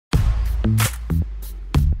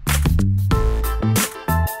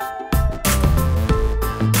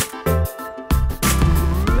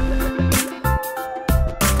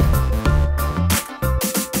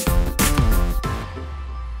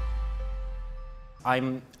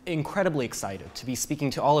I'm incredibly excited to be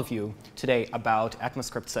speaking to all of you today about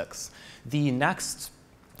ECMAScript 6, the next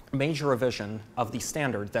major revision of the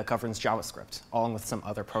standard that governs JavaScript, along with some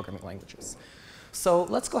other programming languages. So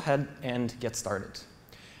let's go ahead and get started.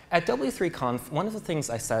 At W3Conf, one of the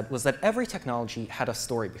things I said was that every technology had a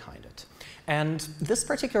story behind it. And this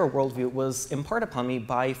particular worldview was imparted upon me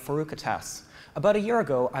by Farouk Atas. About a year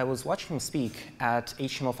ago, I was watching him speak at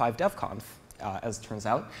HTML5 DevConf, as it turns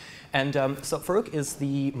out. And so Farouk is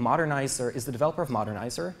the developer of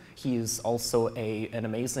Modernizer. He is also an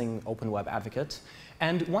amazing open web advocate.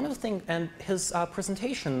 And one of the things, and his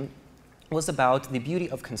presentation was about the beauty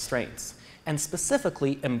of constraints, and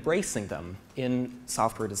specifically embracing them in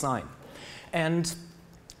software design. And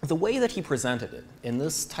the way that he presented it in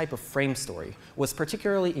this type of frame story was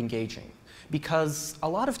particularly engaging, because a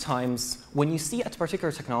lot of times when you see a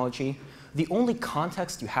particular technology, the only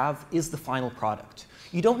context you have is the final product.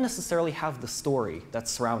 You don't necessarily have the story that's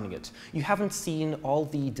surrounding it. You haven't seen all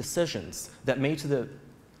the decisions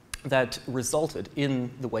that resulted in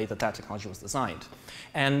the way that that technology was designed.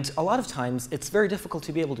 And a lot of times, it's very difficult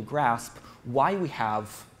to be able to grasp why we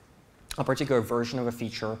have a particular version of a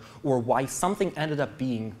feature or why something ended up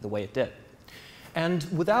being the way it did. And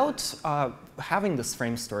without having this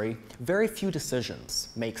frame story, very few decisions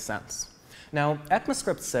make sense. Now,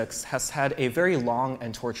 ECMAScript 6 has had a very long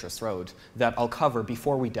and tortuous road that I'll cover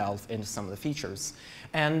before we delve into some of the features.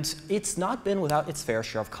 And it's not been without its fair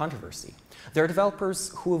share of controversy. There are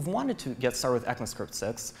developers who have wanted to get started with ECMAScript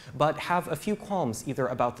 6, but have a few qualms either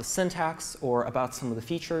about the syntax or about some of the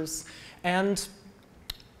features. And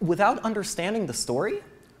without understanding the story,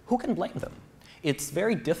 who can blame them? It's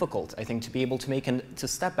very difficult, I think, to be able to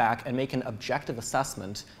step back and make an objective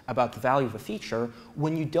assessment about the value of a feature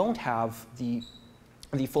when you don't have the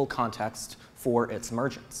full context for its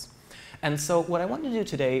emergence. And so what I wanted to do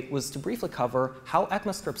today was to briefly cover how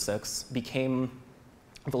ECMAScript 6 became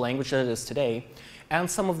the language that it is today, and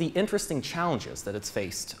some of the interesting challenges that it's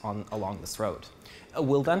faced along this road.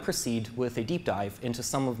 We'll then proceed with a deep dive into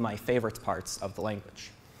some of my favorite parts of the language.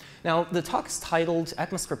 Now, the talk is titled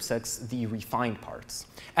ECMAScript 6, the refined parts.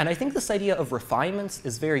 And I think this idea of refinements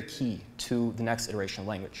is very key to the next iteration of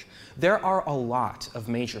language. There are a lot of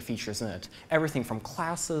major features in it, everything from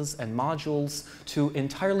classes and modules to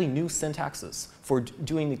entirely new syntaxes for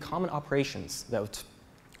doing the common operations that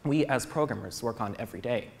we as programmers work on every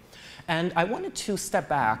day. And I wanted to step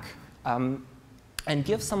back and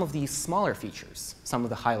give some of these smaller features some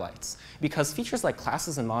of the highlights. Because features like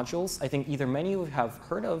classes and modules, I think either many of you have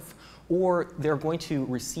heard of, or they're going to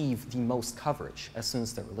receive the most coverage as soon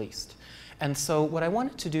as they're released. And so what I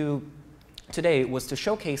wanted to do today was to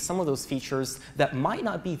showcase some of those features that might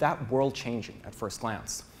not be that world-changing at first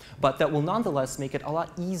glance, but that will nonetheless make it a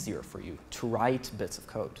lot easier for you to write bits of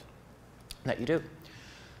code that you do.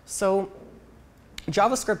 So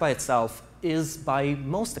JavaScript by itself is, by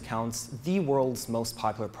most accounts, the world's most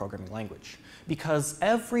popular programming language, because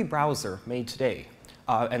every browser made today,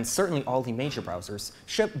 and certainly all the major browsers,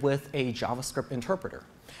 ship with a JavaScript interpreter.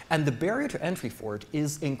 And the barrier to entry for it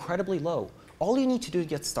is incredibly low. All you need to do to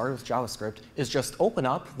get started with JavaScript is just open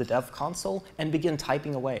up the dev console and begin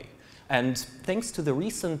typing away. And thanks to the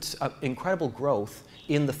recent incredible growth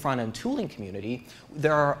in the front-end tooling community,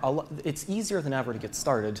 it's easier than ever to get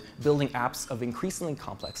started building apps of increasingly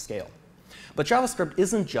complex scale. But JavaScript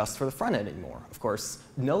isn't just for the front end anymore. Of course,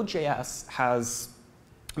 Node.js has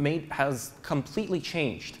completely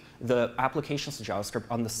changed the applications of JavaScript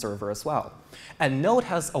on the server as well. And Node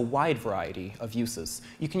has a wide variety of uses.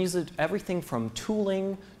 You can use it everything from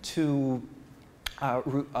tooling to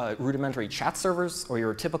rudimentary chat servers or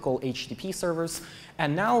your typical HTTP servers,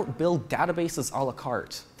 and now build databases a la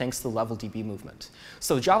carte thanks to the LevelDB movement.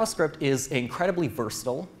 So JavaScript is incredibly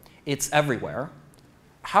versatile. It's everywhere.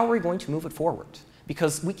 How are we going to move it forward?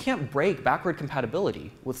 Because we can't break backward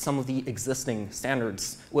compatibility with some of the existing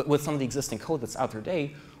standards, with some of the existing code that's out there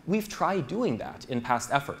today. We've tried doing that in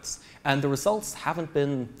past efforts, and the results haven't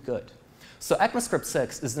been good. So ECMAScript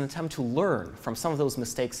 6 is an attempt to learn from some of those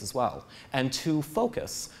mistakes as well, and to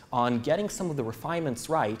focus on getting some of the refinements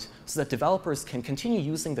right so that developers can continue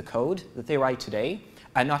using the code that they write today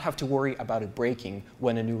and not have to worry about it breaking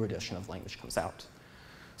when a new edition of language comes out.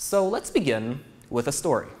 So let's begin with a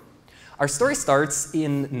story. Our story starts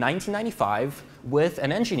in 1995 with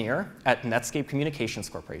an engineer at Netscape Communications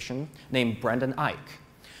Corporation named Brendan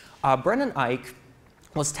Eich. Brendan Eich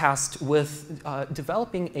was tasked with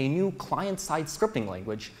developing a new client-side scripting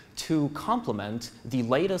language to complement the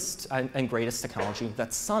latest and greatest technology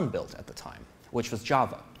that Sun built at the time, which was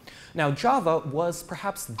Java. Now, Java was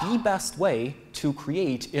perhaps the best way to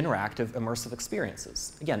create interactive, immersive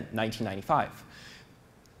experiences. Again, 1995.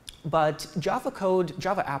 But Java code,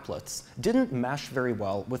 Java applets, didn't mesh very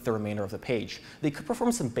well with the remainder of the page. They could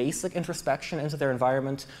perform some basic introspection into their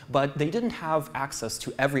environment, but they didn't have access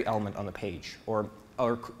to every element on the page or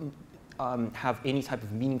have any type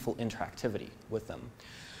of meaningful interactivity with them.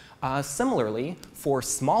 Similarly, for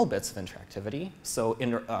small bits of interactivity, so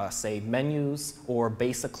in, say, menus or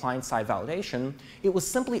basic client-side validation, it was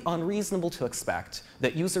simply unreasonable to expect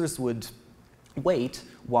that users would wait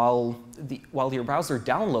while your browser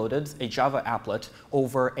downloaded a Java applet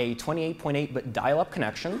over a 28.8-bit dial-up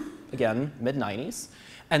connection, again, mid-90s,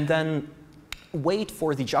 and then wait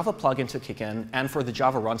for the Java plugin to kick in and for the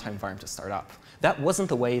Java runtime environment to start up. That wasn't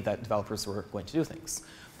the way that developers were going to do things.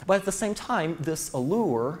 But at the same time, this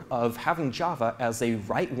allure of having Java as a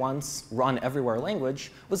write once, run everywhere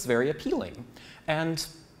language was very appealing. And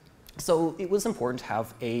so it was important to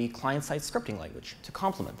have a client-side scripting language to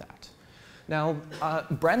complement that. Now,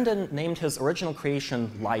 Brendan named his original creation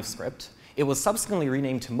LiveScript. It was subsequently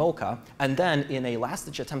renamed to Mocha, and then in a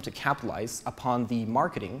last-ditch attempt to capitalize upon the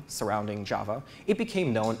marketing surrounding Java, it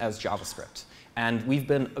became known as JavaScript. And we've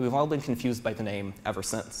all been confused by the name ever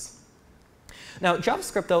since. Now,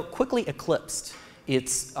 JavaScript, though, quickly eclipsed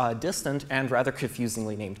its distant and rather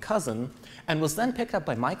confusingly named cousin, and was then picked up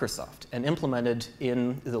by Microsoft and implemented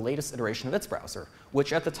in the latest iteration of its browser,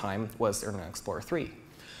 which at the time was Internet Explorer 3.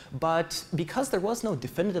 But because there was no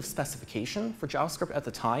definitive specification for JavaScript at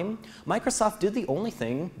the time, Microsoft did the only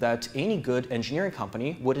thing that any good engineering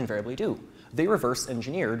company would invariably do. They reverse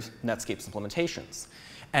engineered Netscape's implementations.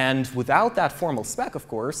 And without that formal spec, of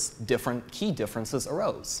course, different key differences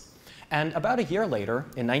arose. And about a year later,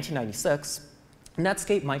 in 1996,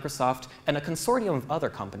 Netscape, Microsoft, and a consortium of other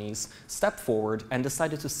companies stepped forward and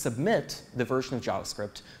decided to submit the version of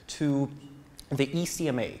JavaScript to the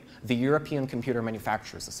ECMA, the European Computer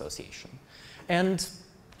Manufacturers Association. And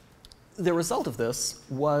the result of this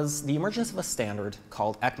was the emergence of a standard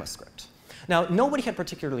called ECMAScript. Now, nobody had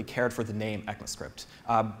particularly cared for the name ECMAScript.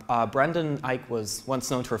 Brendan Eich was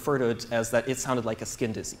once known to refer to it as that it sounded like a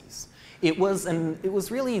skin disease. It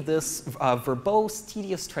was really this verbose,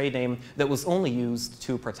 tedious trade name that was only used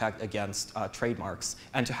to protect against trademarks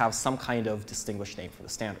and to have some kind of distinguished name for the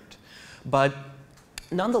standard. But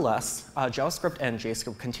nonetheless, JavaScript and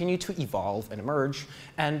JScript continued to evolve and emerge,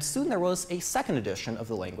 and soon there was a second edition of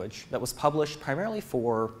the language that was published primarily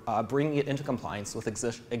for bringing it into compliance with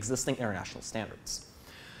existing international standards.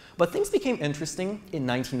 But things became interesting in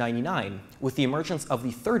 1999 with the emergence of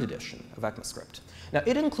the third edition of ECMAScript. Now,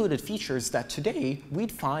 it included features that today we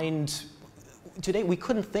couldn't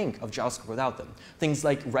think of JavaScript without them. Things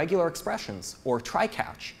like regular expressions or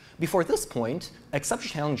try-catch. Before this point,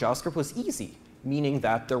 exception handling JavaScript was easy, meaning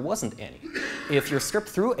that there wasn't any. If your script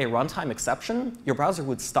threw a runtime exception, your browser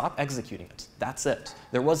would stop executing it. That's it.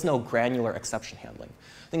 There was no granular exception handling.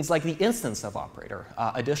 Things like the instance of operator,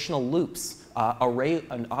 additional loops, array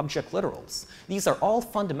and object literals. These are all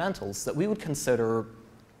fundamentals that we would consider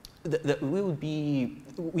that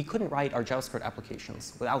we couldn't write our JavaScript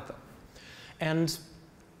applications without them. And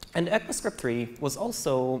ECMAScript 3 was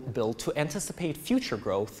also built to anticipate future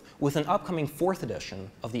growth with an upcoming fourth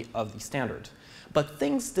edition of the standard. But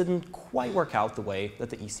things didn't quite work out the way that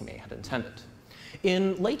the ECMA had intended.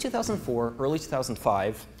 In late 2004, early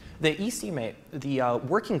 2005, the ECMA, the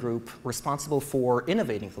working group responsible for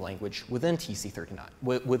innovating the language within TC39,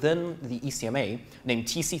 within the ECMA, named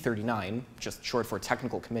TC39, just short for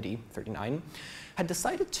Technical Committee 39, had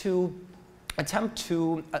decided to attempt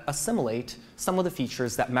to assimilate some of the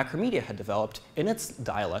features that Macromedia had developed in its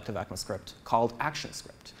dialect of ECMAScript called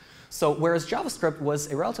ActionScript. So whereas JavaScript was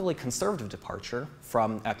a relatively conservative departure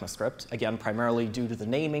from ECMAScript, again, primarily due to the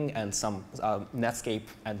naming and some Netscape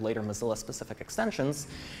and later Mozilla-specific extensions,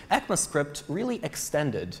 ECMAScript really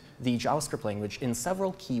extended the JavaScript language in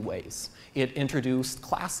several key ways. It introduced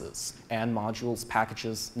classes and modules,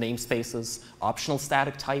 packages, namespaces, optional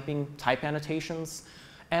static typing, type annotations,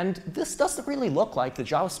 and this doesn't really look like the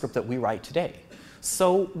JavaScript that we write today.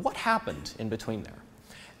 So what happened in between there?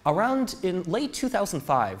 Around in late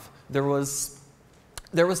 2005, there was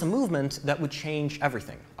a movement that would change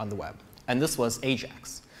everything on the web, and this was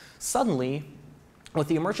Ajax. Suddenly, with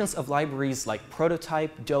the emergence of libraries like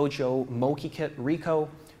Prototype, Dojo, MokiKit, Rico,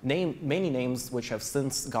 many names which have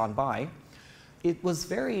since gone by, it was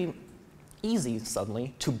very easy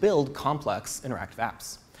suddenly to build complex interactive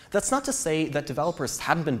apps. That's not to say that developers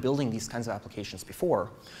hadn't been building these kinds of applications before,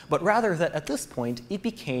 but rather that at this point, it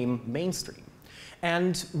became mainstream.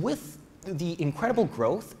 And with the incredible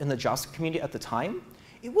growth in the JavaScript community at the time,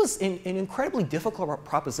 it was an incredibly difficult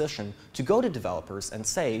proposition to go to developers and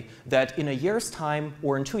say that in a year's time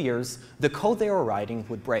or in 2 years, the code they were writing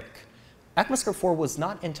would break. ECMAScript 4 was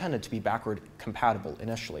not intended to be backward compatible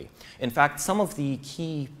initially. In fact, one of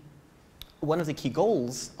the key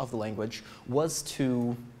goals of the language was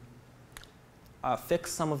to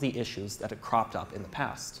fix some of the issues that had cropped up in the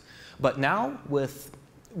past. But now, with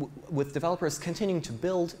developers continuing to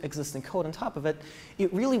build existing code on top of it,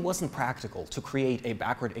 it really wasn't practical to create a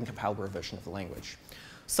backward incompatible revision of the language.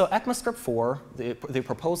 So ECMAScript 4, the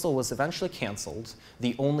proposal was eventually canceled.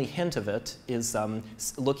 The only hint of it is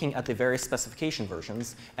looking at the various specification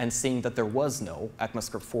versions and seeing that there was no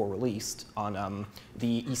ECMAScript 4 released on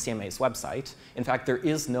the ECMA's website. In fact, there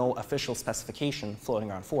is no official specification floating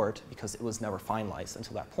around for it because it was never finalized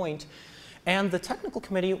until that point. And the technical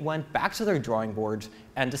committee went back to their drawing board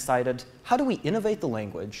and decided, how do we innovate the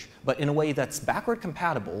language, but in a way that's backward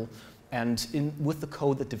compatible and with the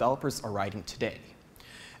code that developers are writing today?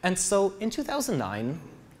 And so in 2009,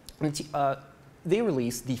 they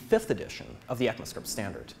released the 5th edition of the ECMAScript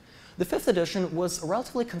standard. The 5th edition was a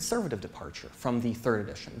relatively conservative departure from the 3rd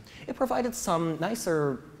edition. It provided some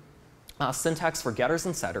nicer syntax for getters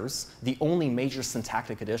and setters, the only major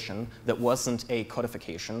syntactic addition that wasn't a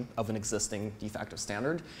codification of an existing de facto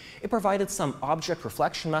standard. It provided some object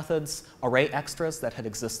reflection methods, array extras that had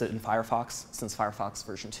existed in Firefox since Firefox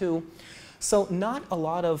version 2. So not a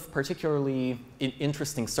lot of particularly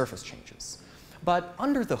interesting surface changes. But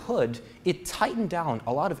under the hood, it tightened down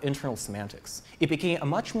a lot of internal semantics. It became a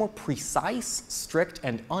much more precise, strict,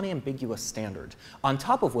 and unambiguous standard, on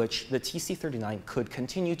top of which the TC39 could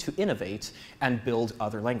continue to innovate and build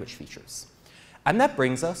other language features. And that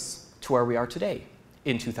brings us to where we are today,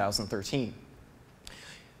 in 2013.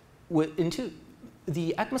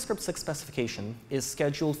 The ECMAScript 6 specification is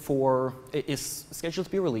scheduled to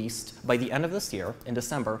be released by the end of this year, in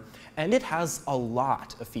December, and it has a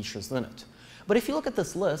lot of features in it. But if you look at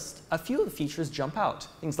this list, a few of the features jump out.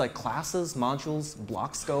 Things like classes, modules,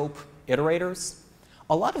 block scope, iterators.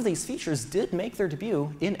 A lot of these features did make their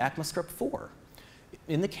debut in ECMAScript 4,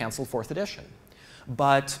 in the canceled 4th edition.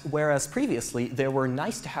 But whereas previously there were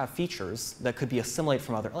nice-to-have features that could be assimilated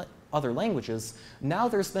from other languages, now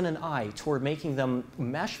there's been an eye toward making them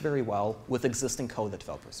mesh very well with existing code that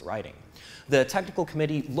developers are writing. The technical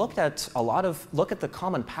committee looked at the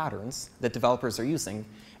common patterns that developers are using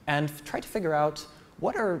and tried to figure out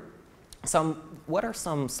what are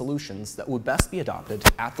some solutions that would best be adopted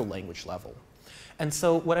at the language level. And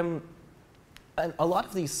so a lot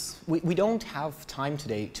of these, we don't have time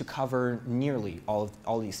today to cover nearly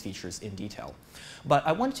all these features in detail. But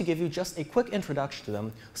I wanted to give you just a quick introduction to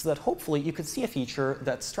them so that hopefully you could see a feature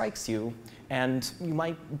that strikes you and you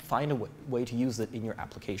might find a way to use it in your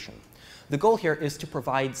application. The goal here is to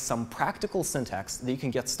provide some practical syntax that you can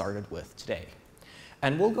get started with today.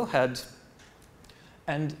 And we'll go ahead.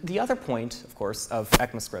 And the other point, of course, of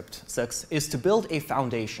ECMAScript 6 is to build a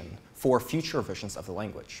foundation for future revisions of the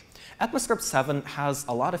language. ECMAScript 7 has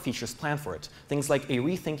a lot of features planned for it, things like a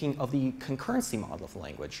rethinking of the concurrency model of the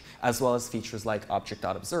language, as well as features like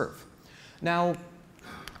object.observe. Now,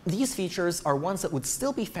 these features are ones that would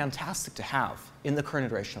still be fantastic to have in the current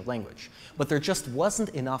iteration of language, but there just wasn't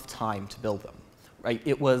enough time to build them. Right?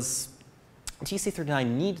 TC39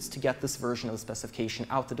 needs to get this version of the specification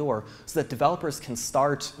out the door so that developers can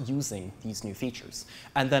start using these new features.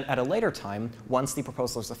 And then at a later time, once the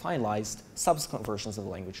proposals are finalized, subsequent versions of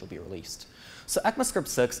the language will be released. So ECMAScript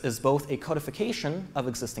 6 is both a codification of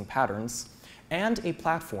existing patterns and a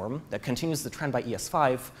platform that continues the trend by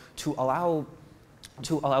ES5 to allow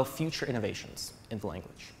future innovations in the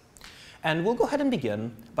language. And we'll go ahead and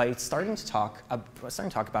begin by starting to talk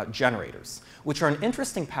about generators, which are an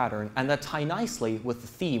interesting pattern and that tie nicely with the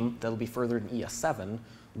theme that will be furthered in ES7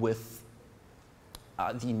 with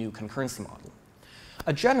the new concurrency model.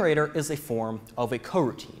 A generator is a form of a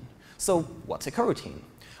coroutine. So what's a coroutine?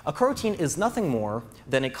 A coroutine is nothing more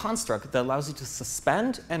than a construct that allows you to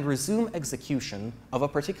suspend and resume execution of a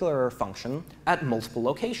particular function at multiple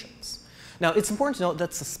locations. Now, it's important to note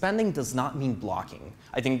that suspending does not mean blocking.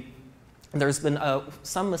 I think there's been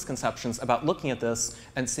some misconceptions about looking at this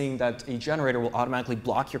and seeing that a generator will automatically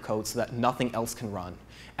block your code so that nothing else can run.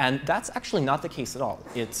 And that's actually not the case at all.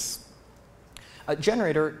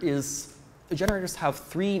 Generators have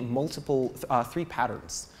three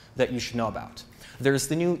patterns that you should know about. There's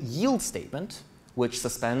the new yield statement, which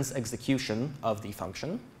suspends execution of the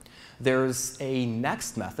function. There's a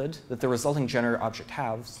next method that the resulting generator object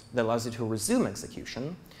has that allows you to resume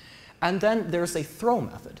execution. And then there's a throw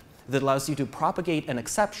method that allows you to propagate an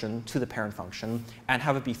exception to the parent function and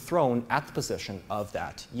have it be thrown at the position of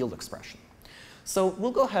that yield expression. So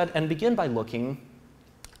we'll go ahead and begin by looking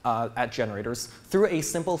at generators through a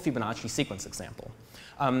simple Fibonacci sequence example.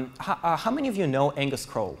 How many of you know Angus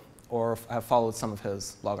Crowell or have followed some of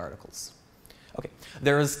his blog articles? Okay,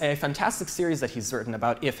 there's a fantastic series that he's written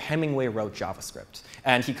about if Hemingway wrote JavaScript.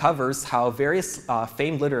 And he covers how various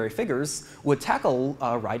famed literary figures would tackle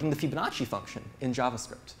writing the Fibonacci function in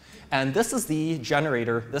JavaScript. And this is the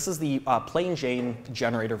generator, this is the plain Jane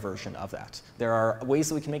generator version of that. There are ways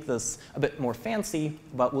that we can make this a bit more fancy,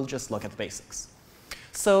 but we'll just look at the basics.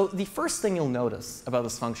 So the first thing you'll notice about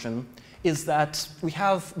this function is that we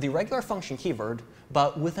have the regular function keyword,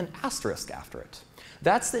 but with an asterisk after it.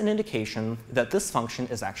 That's an indication that this function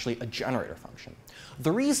is actually a generator function.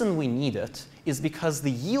 The reason we need it is because the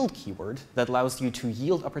yield keyword that allows you to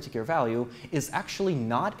yield a particular value is actually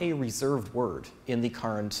not a reserved word in the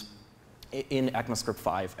current, in ECMAScript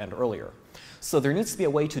 5 and earlier. So there needs to be a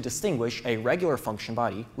way to distinguish a regular function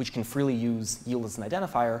body, which can freely use yield as an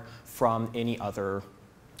identifier, from any other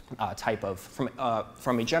type of,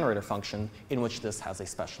 from a generator function in which this has a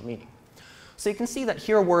special meaning. So you can see that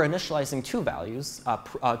here we're initializing two values,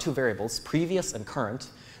 two variables, previous and current.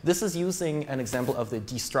 This is using an example of the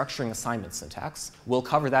destructuring assignment syntax. We'll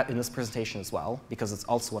cover that in this presentation as well, because it's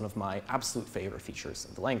also one of my absolute favorite features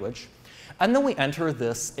of the language. And then we enter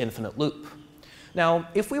this infinite loop. Now,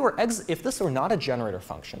 if this were not a generator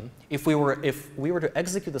function, if we were to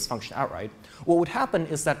execute this function outright, what would happen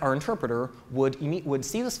is that our interpreter would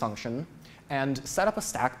see this function and set up a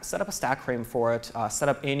stack frame for it, set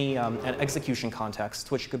up an execution context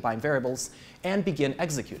to which you could bind variables, and begin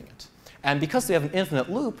executing it. And because we have an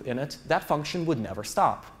infinite loop in it, that function would never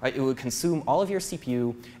stop. Right? It would consume all of your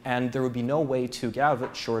CPU, and there would be no way to get out of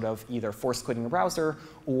it short of either force quitting your browser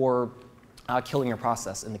or killing your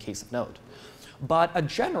process in the case of Node. But a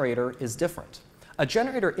generator is different. A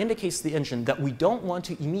generator indicates to the engine that we don't want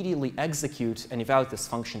to immediately execute and evaluate this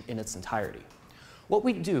function in its entirety. What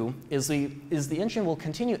we do is the engine will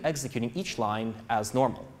continue executing each line as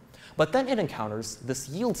normal. But then it encounters this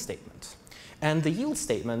yield statement. And the yield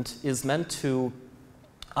statement is meant to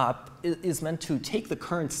take the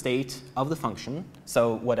current state of the function,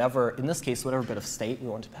 so whatever, in this case, whatever bit of state we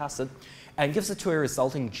want to pass it, and gives it to a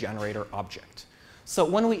resulting generator object. So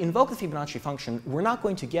when we invoke the Fibonacci function, we're not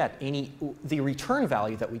going to get the return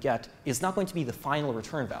value that we get is not going to be the final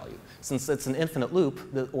return value. Since it's an infinite loop,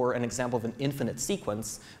 or an example of an infinite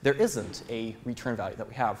sequence, there isn't a return value that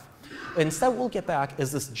we have. Instead, what we'll get back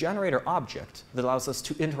is this generator object that allows us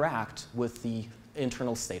to interact with the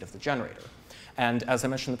internal state of the generator. And as I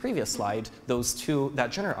mentioned in the previous slide, that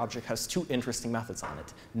generator object has two interesting methods on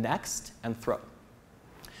it, next and throw.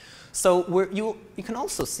 So you can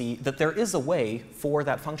also see that there is a way for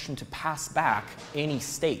that function to pass back any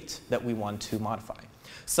state that we want to modify.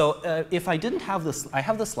 So if I didn't have this, I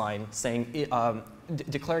have this line saying,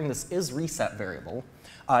 declaring this isReset variable,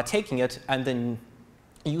 taking it and then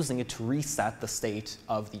using it to reset the state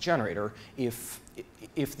of the generator if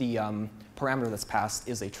the parameter that's passed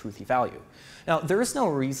is a truthy value. Now there's no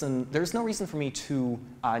reason for me to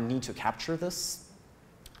need to capture this.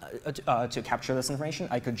 To capture this information,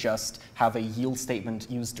 I could just have a yield statement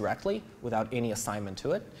used directly without any assignment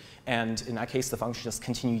to it. And in that case, the function just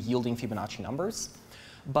continue yielding Fibonacci numbers.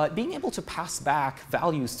 But being able to pass back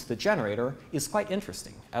values to the generator is quite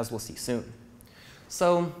interesting, as we'll see soon.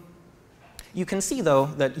 So you can see, though,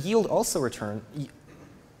 that yield also return.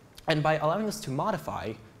 And by allowing us to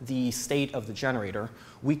modify the state of the generator,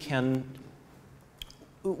 we can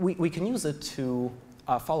use it to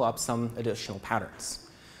follow up some additional patterns.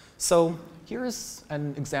 So here's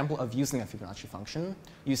an example of using a Fibonacci function.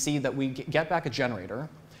 You see that we get back a generator.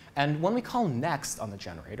 And when we call next on the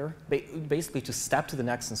generator, basically to step to the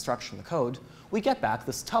next instruction in the code, we get back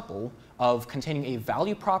this tuple of containing a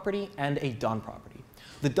value property and a done property.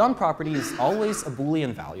 The done property is always a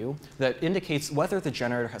Boolean value that indicates whether the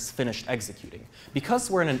generator has finished executing.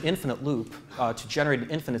 Because we're in an infinite loop to generate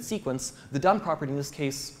an infinite sequence, the done property in this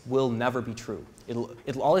case will never be true.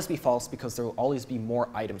 It'll always be false because there will always be more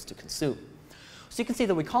items to consume. So you can see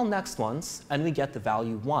that we call next once, and we get the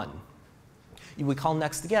value 1. We call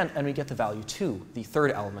next again, and we get the value 2, the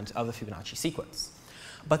third element of the Fibonacci sequence.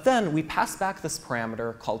 But then we pass back this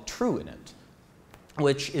parameter called true in it,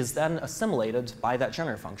 which is then assimilated by that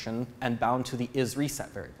generator function and bound to the isReset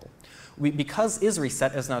variable. Because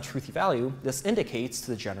isReset is now a truthy value, this indicates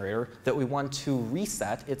to the generator that we want to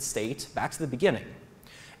reset its state back to the beginning.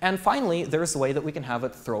 And finally, there's a way that we can have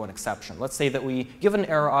it throw an exception. Let's say that we give an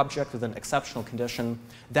error object with an exceptional condition.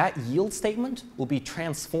 That yield statement will be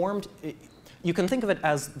transformed. You can think of it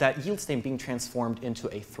as that yield statement being transformed into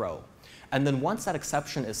a throw. And then once that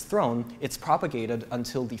exception is thrown, it's propagated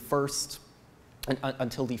until the first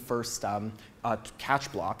until the first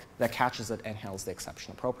catch block that catches it and handles the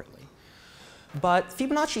exception appropriately. But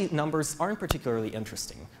Fibonacci numbers aren't particularly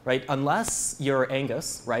interesting, right? Unless you're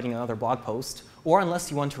Angus writing another blog post, or unless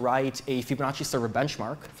you want to write a Fibonacci server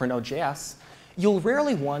benchmark for Node.js, you'll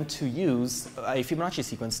rarely want to use a Fibonacci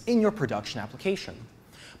sequence in your production application.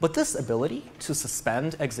 But this ability to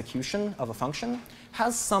suspend execution of a function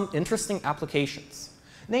has some interesting applications.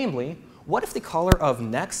 Namely, what if the caller of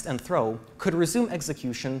next and throw could resume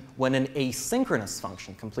execution when an asynchronous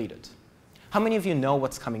function completed? How many of you know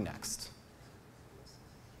what's coming next?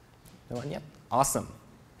 No one yet? Awesome.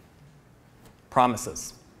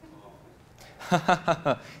 Promises.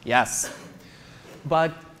 Yes.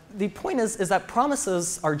 But the point is that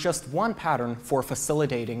promises are just one pattern for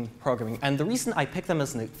facilitating programming. And the reason I picked them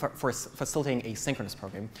as for facilitating asynchronous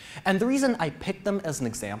programming, and the reason I picked them as an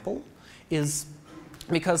example is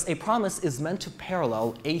because a promise is meant to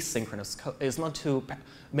parallel asynchronous code, is meant to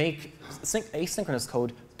make asynchronous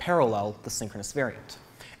code parallel the synchronous variant.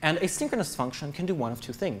 And a synchronous function can do one of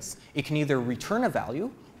two things. It can either return a value,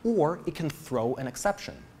 or it can throw an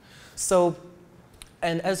exception. So,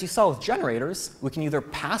 and as you saw with generators, we can either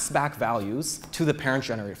pass back values to the parent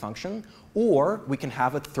generator function, or we can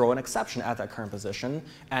have it throw an exception at that current position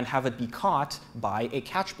and have it be caught by a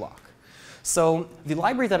catch block. So the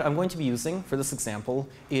library that I'm going to be using for this example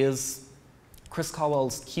is Chris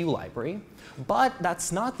Caldwell's Q library. But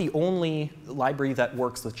that's not the only library that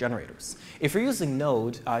works with generators. If you're using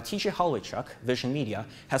Node, TJ Holowaychuk, Vision Media,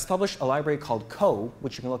 has published a library called Co,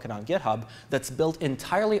 which you can look at on GitHub, that's built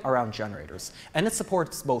entirely around generators. And it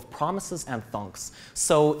supports both promises and thunks.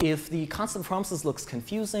 So if the concept of promises looks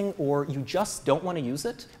confusing, or you just don't want to use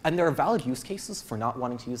it, and there are valid use cases for not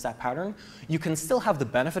wanting to use that pattern, you can still have the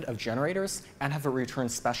benefit of generators and have it return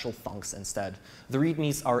special thunks instead. The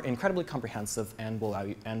READMEs are incredibly comprehensive and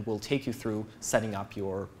will take you through setting up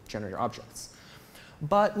your generator objects.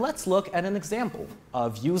 But let's look at an example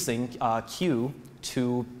of using Q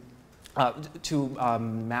to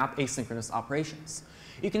map asynchronous operations.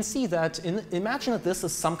 You can see that, imagine that this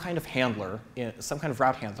is some kind of handler, some kind of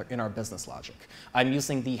route handler in our business logic. I'm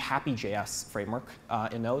using the Happy.js framework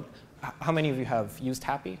in Node. How many of you have used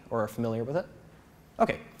Happy or are familiar with it?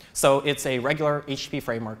 OK, so it's a regular HTTP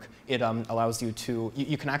framework. It allows you to,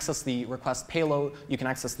 you can access the request payload, you can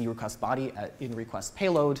access the request body in request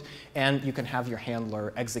payload, and you can have your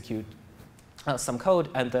handler execute some code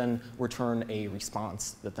and then return a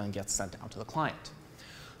response that then gets sent out to the client.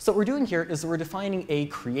 So what we're doing here is we're defining a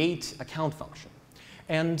create account function.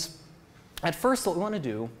 And at first, what we want to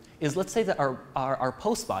do is let's say that our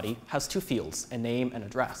post body has two fields, a name and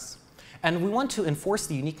address. And we want to enforce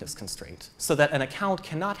the uniqueness constraint so that an account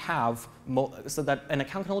cannot have, so that an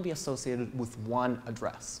account can only be associated with one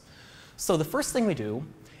address. So the first thing we do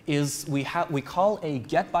is we call a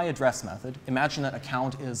getByAddress method. Imagine that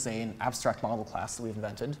account is an abstract model class that we've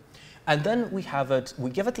invented. And then we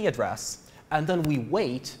give it the address, and then we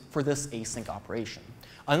wait for this async operation.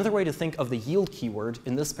 Another way to think of the yield keyword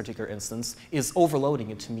in this particular instance is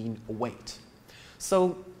overloading it to mean await.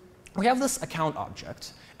 So we have this account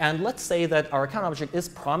object. And let's say that our account object is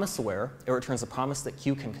promise aware. It returns a promise that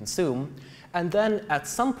Q can consume. And then at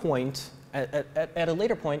some point, at a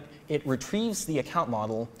later point, it retrieves the account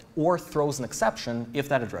model or throws an exception if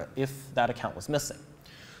that account was missing.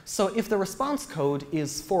 So if the response code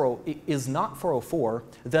is not 404,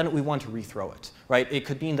 then we want to rethrow it, right? It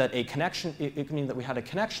could mean that it could mean that we had a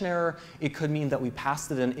connection error. It could mean that we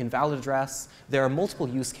passed it an invalid address. There are multiple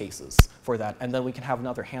use cases for that, and then we can have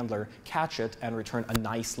another handler catch it and return a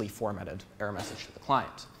nicely formatted error message to the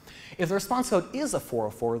client. If the response code is a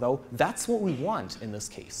 404, though, that's what we want in this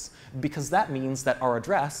case, because that means that our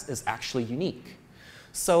address is actually unique.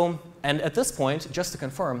 So, and at this point, just to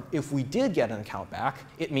confirm, if we did get an account back,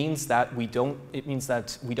 it means that we don't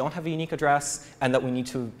have a unique address and that we need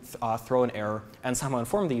to throw an error and somehow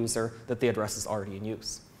inform the user that the address is already in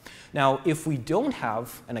use. Now, if we don't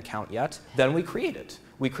have an account yet, then we create it.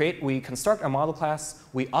 We construct our model class,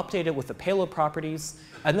 we update it with the payload properties,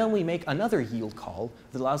 and then we make another yield call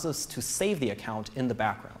that allows us to save the account in the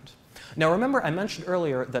background. Now, remember, I mentioned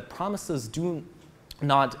earlier that promises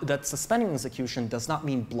that suspending execution does not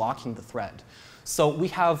mean blocking the thread. So we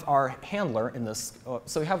have our handler in this,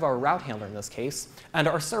 so we have our route handler in this case, and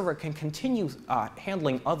our server can continue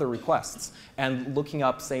handling other requests and looking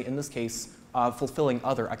up, say, in this case, fulfilling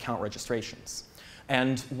other account registrations.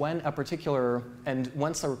 And when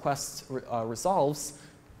once a request resolves,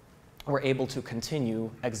 we're able to continue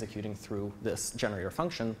executing through this generator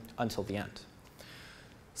function until the end.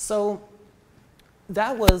 So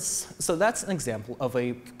So that's an example of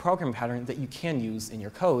a programming pattern that you can use in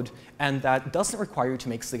your code, and that doesn't require you to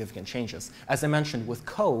make significant changes. As I mentioned, with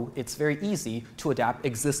code, it's very easy to adapt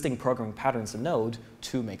existing programming patterns in Node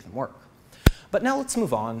to make them work. But now let's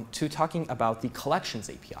move on to talking about the collections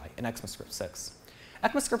API in ECMAScript 6.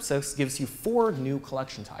 ECMAScript 6 gives you 4 new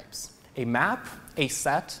collection types: a map, a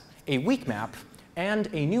set, a weak map, and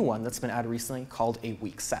a new one that's been added recently called a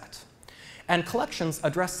weak set. And collections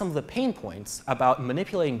address some of the pain points about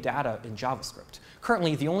manipulating data in JavaScript.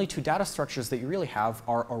 Currently, the only 2 data structures that you really have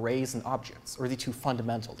are arrays and objects, or the 2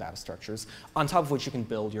 fundamental data structures, on top of which you can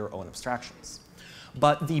build your own abstractions.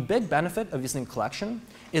 But the big benefit of using collection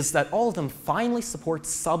is that all of them finally support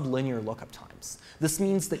sublinear lookup times. This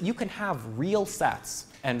means that you can have real sets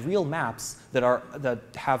and real maps that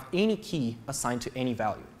have any key assigned to any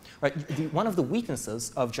value. Right? One of the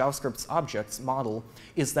weaknesses of JavaScript's objects model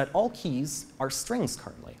is that all keys are strings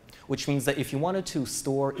currently, which means that if you wanted to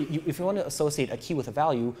if you want to associate a key with a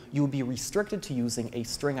value, you would be restricted to using a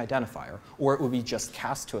string identifier, or it would be just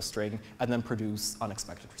cast to a string and then produce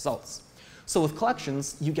unexpected results. So with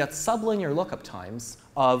collections, you get sublinear lookup times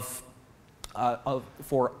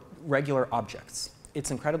for regular objects.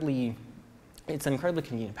 It's an incredibly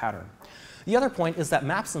convenient pattern. The other point is that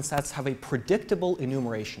maps and sets have a predictable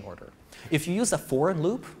enumeration order. If you use a for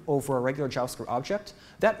loop over a regular JavaScript object,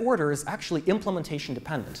 that order is actually implementation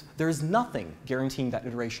dependent. There is nothing guaranteeing that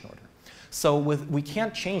iteration order. So we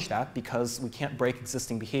can't change that because we can't break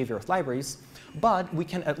existing behavior with libraries, but we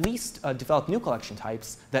can at least develop new collection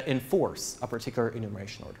types that enforce a particular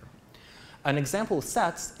enumeration order. An example of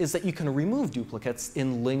sets is that you can remove duplicates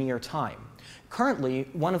in linear time. Currently,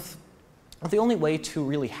 the only way to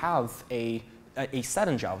really have a set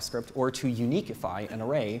in JavaScript, or to uniqueify an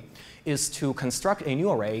array, is to construct a new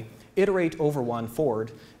array, iterate over one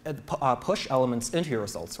forward, push elements into your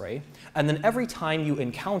results array, and then every time you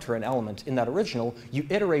encounter an element in that original, you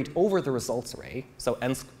iterate over the results array, so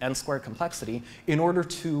n squared complexity, in order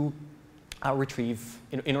to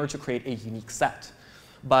create a unique set.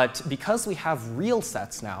 But because we have real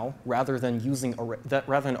sets now, rather than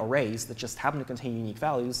arrays that just happen to contain unique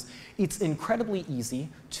values, it's incredibly easy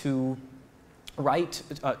to write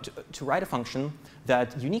a function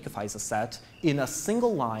that uniqueifies a set in a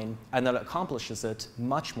single line and that accomplishes it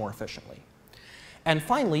much more efficiently. And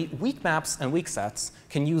finally, weak maps and weak sets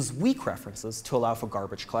can use weak references to allow for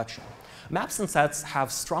garbage collection. Maps and sets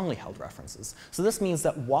have strongly held references. So this means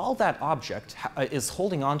that while that object is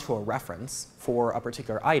holding on to a reference for a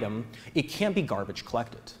particular item, it can't be garbage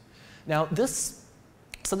collected. Now, this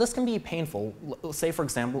can be painful, say, for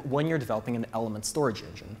example, when you're developing an element storage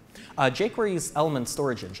engine. jQuery's element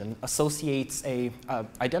storage engine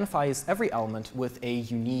identifies every element with a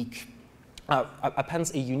unique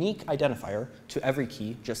appends a unique identifier to every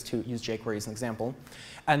key, just to use jQuery as an example,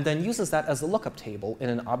 and then uses that as a lookup table in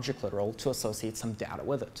an object literal to associate some data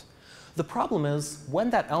with it. The problem is, when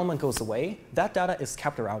that element goes away, that data is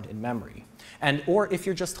kept around in memory. Or if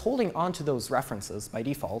you're just holding on to those references by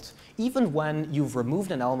default, even when you've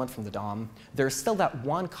removed an element from the DOM, there's still that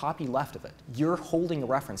one copy left of it. You're holding a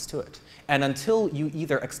reference to it. And until you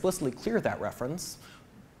either explicitly clear that reference,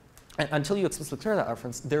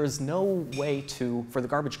 there is no way for the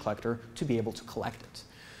garbage collector to be able to collect it.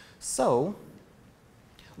 So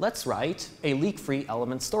let's write a leak-free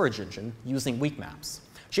element storage engine using weak maps.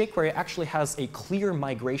 jQuery actually has a clear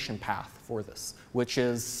migration path for this, which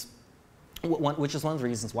is one of the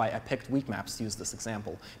reasons why I picked weak maps to use this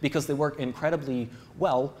example, because they work incredibly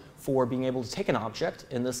well for being able to take an object,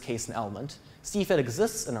 in this case an element, see if it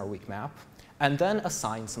exists in our weak map, and then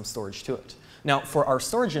assign some storage to it. Now, for our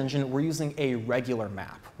storage engine, we're using a regular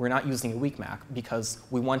map. We're not using a weak map because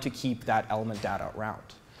we want to keep that element data around.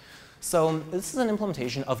 So this is an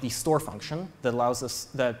implementation of the store function that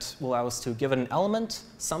will allow us to give it an element,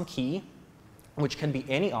 some key, which can be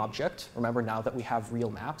any object, remember now that we have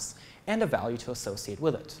real maps, and a value to associate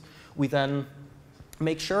with it. We then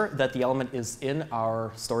make sure that the element is in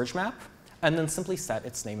our storage map, and then simply set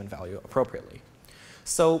its name and value appropriately.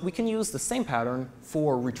 So we can use the same pattern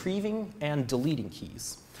for retrieving and deleting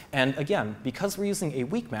keys. And again, because we're using a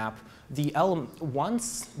weak map,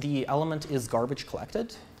 once the element is garbage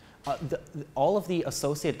collected, all of the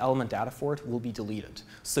associated element data for it will be deleted.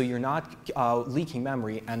 So you're not leaking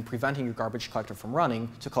memory and preventing your garbage collector from running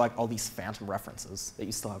to collect all these phantom references that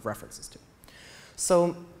you still have references to.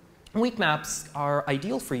 So weak maps are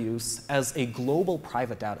ideal for use as a global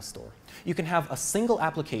private data store. You can have a single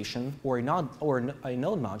application or a node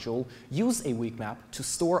module use a weak map to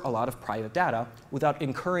store a lot of private data without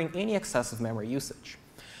incurring any excessive memory usage.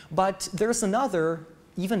 But there's another,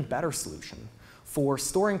 even better solution. for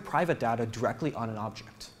storing private data directly on an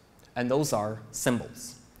object, and those are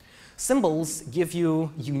symbols. Symbols give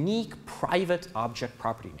you unique private object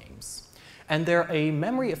property names, and they're a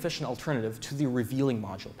memory-efficient alternative to the revealing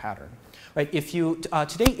module pattern. Right?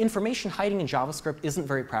 Today, information hiding in JavaScript isn't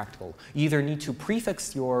very practical. You either need to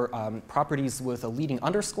prefix your properties with a leading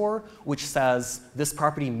underscore, which says this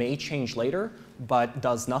property may change later, but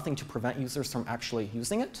does nothing to prevent users from actually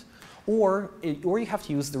using it, or you have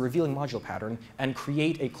to use the revealing module pattern and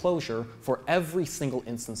create a closure for every single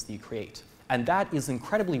instance that you create. And that is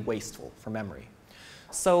incredibly wasteful for memory.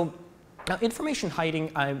 So now, information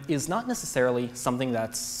hiding is not necessarily something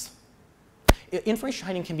that's information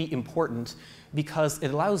hiding can be important because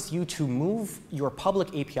it allows you to move your public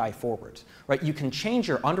API forward. Right? You can change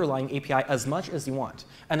your underlying API as much as you want.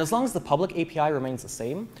 And as long as the public API remains the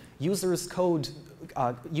same, users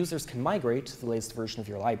can migrate to the latest version of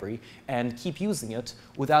your library and keep using it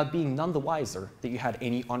without being none the wiser that you had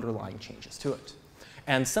any underlying changes to it.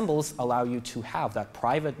 And symbols allow you to have that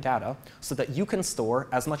private data so that you can store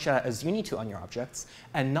as much as you need to on your objects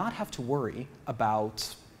and not have to worry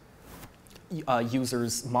about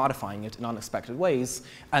users modifying it in unexpected ways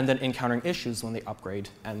and then encountering issues when they upgrade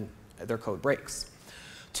and their code breaks.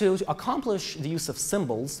 To accomplish the use of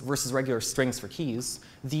symbols versus regular strings for keys,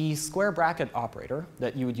 the square bracket operator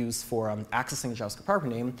that you would use for accessing a JavaScript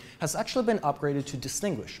property name has actually been upgraded to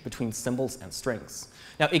distinguish between symbols and strings.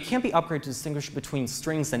 Now, it can't be upgraded to distinguish between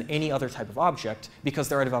strings and any other type of object because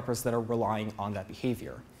there are developers that are relying on that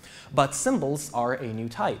behavior. But symbols are a new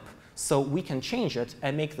type, so we can change it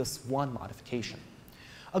and make this one modification.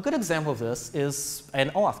 A good example of this is an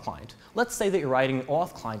OAuth client. Let's say that you're writing an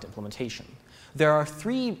OAuth client implementation. There are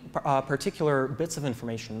three particular bits of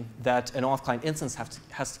information that an OAuth client instance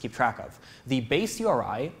has to keep track of: the base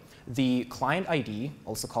URI, the client ID,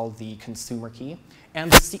 also called the consumer key,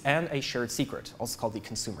 and a shared secret, also called the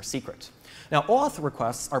consumer secret. Now, OAuth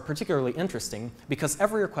requests are particularly interesting because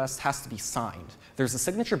every request has to be signed. There's a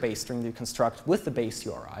signature base string that you construct with the base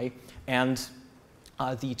URI and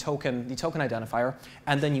the token identifier,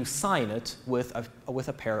 and then you sign it with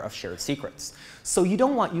a pair of shared secrets. So you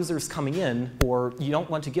don't want users coming in, or you don't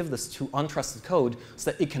want to give this to untrusted code so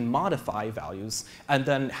that it can modify values and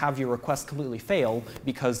then have your request completely fail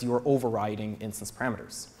because you're overriding instance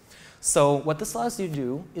parameters. So what this allows you to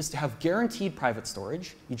do is to have guaranteed private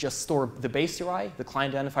storage. You just store the base URI, the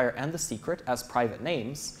client identifier, and the secret as private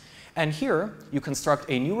names. And here, you construct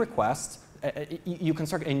a new request. You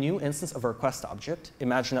construct a new instance of a request object.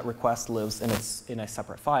 Imagine that request lives in a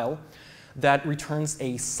separate file that returns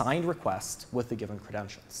a signed request with the given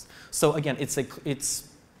credentials. So again, it's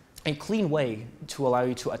a clean way to allow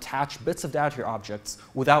you to attach bits of data to your objects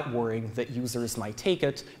without worrying that users might take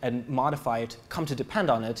it and modify it, come to depend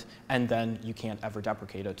on it, and then you can't ever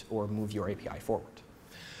deprecate it or move your API forward.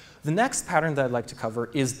 The next pattern that I'd like to cover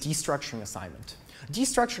is destructuring assignment.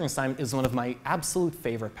 Destructuring assignment is one of my absolute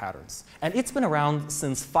favorite patterns, and it's been around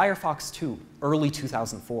since Firefox 2, early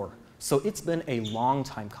 2004. So it's been a long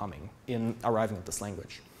time coming in arriving at this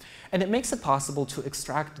language. And it makes it possible to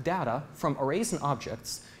extract data from arrays and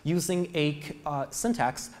objects using a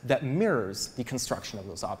syntax that mirrors the construction of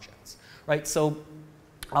those objects. Right? So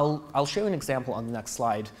I'll show you an example on the next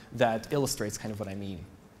slide that illustrates kind of what I mean.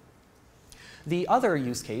 The other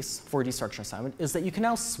use case for destructuring assignment is that you can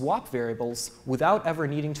now swap variables without ever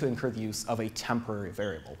needing to incur the use of a temporary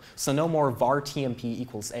variable. So no more var tmp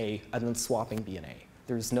equals a and then swapping b and a.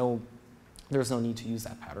 There's no need to use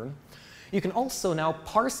that pattern. You can also now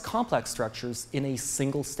parse complex structures in a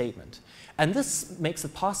single statement. And this makes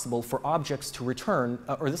it possible for objects to return,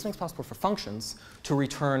 or this makes it possible for functions to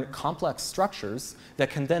return complex structures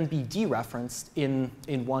that can then be dereferenced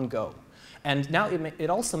in one go. And now it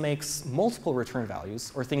also makes multiple return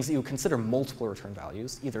values, or things that you would consider multiple return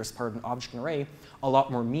values, either as part of an object and array, a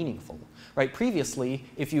lot more meaningful. Right? Previously,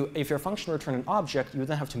 if your function returned an object, you would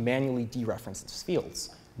then have to manually dereference its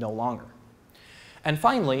fields. No longer. And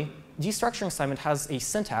finally, destructuring assignment has a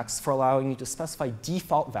syntax for allowing you to specify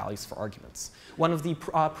default values for arguments. One of the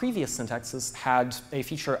previous syntaxes had a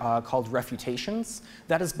feature called refutations.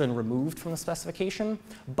 That has been removed from the specification,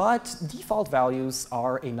 but default values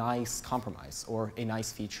are a nice compromise, or a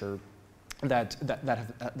nice feature that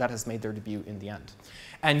has made their debut in the end.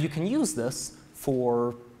 And you can use this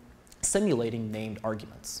for simulating named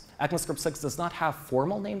arguments. ECMAScript 6 does not have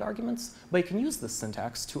formal named arguments, but you can use this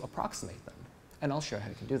syntax to approximate them. And I'll show you how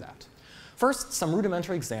you can do that. First, some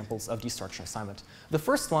rudimentary examples of destructuring assignment. The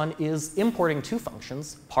first one is importing two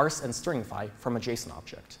functions, parse and stringify, from a JSON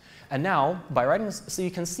object. And now, by writing this, so you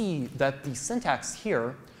can see that the syntax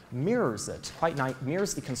here mirrors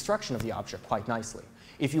the construction of the object quite nicely.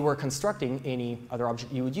 If you were constructing any other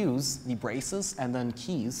object, you would use the braces and then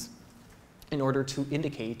keys in order to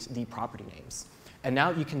indicate the property names. And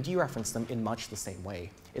now you can dereference them in much the same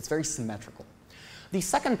way. It's very symmetrical. The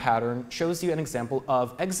second pattern shows you an example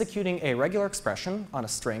of executing a regular expression on a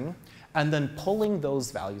string and then pulling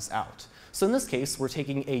those values out. So in this case, we're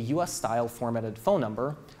taking a US-style formatted phone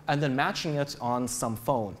number and then matching it on some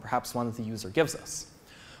phone, perhaps one that the user gives us.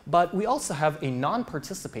 But we also have a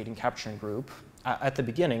non-participating capturing group at the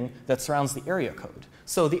beginning that surrounds the area code.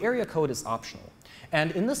 So the area code is optional.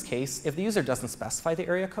 And in this case, if the user doesn't specify the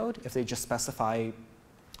area code, if they just specify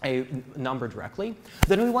a number directly,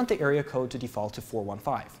 then we want the area code to default to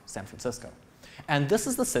 415, San Francisco. And this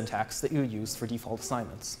is the syntax that you use for default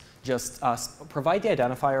assignments. Just provide the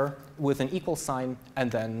identifier with an equal sign and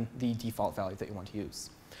then the default value that you want to use.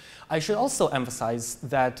 I should also emphasize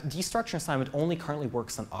that destructure assignment only currently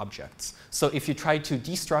works on objects. So if you try to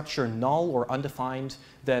destructure null or undefined,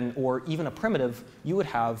 then, or even a primitive, you would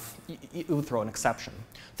throw an exception.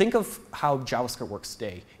 Think of how JavaScript works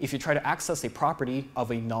today. If you try to access a property of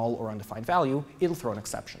a null or undefined value, it'll throw an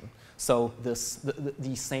exception. So the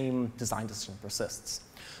same design decision persists.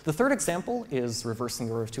 The third example is reversing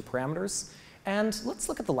the order of two parameters. And let's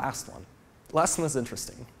look at the last one. The last one is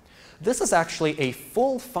interesting. This is actually a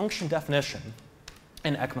full function definition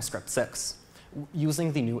in ECMAScript 6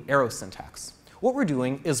 using the new arrow syntax. What we're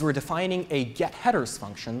doing is we're defining a getHeaders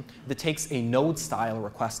function that takes a node-style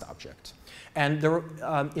request object. And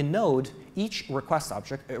in Node, each request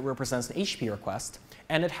object represents an HTTP request,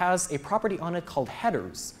 and it has a property on it called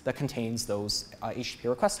headers that contains those HTTP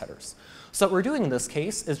request headers. So what we're doing in this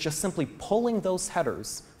case is just simply pulling those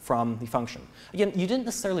headers from the function. Again, you didn't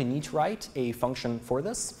necessarily need to write a function for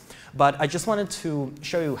this, but I just wanted to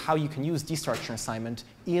show you how you can use destructure assignment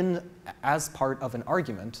as part of an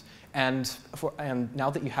argument. And now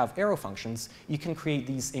that you have arrow functions, you can create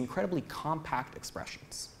these incredibly compact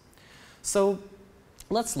expressions. So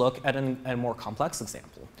let's look at a more complex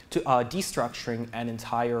example to destructuring an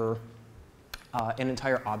entire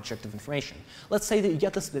object of information. Let's say that you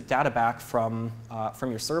get this data back from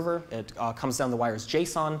your server. It comes down the wire as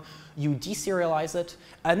JSON. You deserialize it,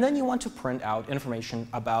 and then you want to print out information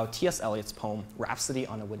about T.S. Eliot's poem, Rhapsody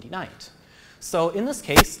on a Windy Night. So in this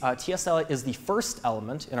case, T.S. Eliot is the first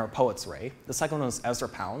element in our poets array. The second one is Ezra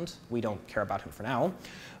Pound. We don't care about him for now.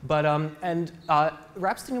 But,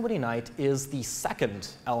 Rhapsody on a Windy Night is the second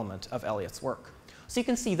element of Eliot's work. So you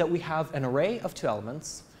can see that we have an array of two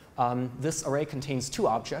elements. This array contains two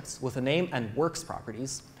objects with a name and works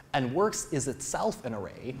properties. And works is itself an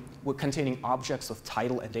array containing objects with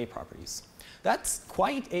title and date properties. That's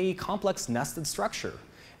quite a complex nested structure.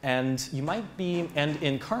 And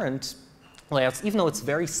in current layouts, even though it's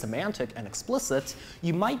very semantic and explicit,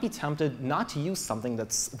 you might be tempted not to use something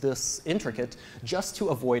that's this intricate just to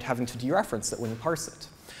avoid having to dereference it when you parse it.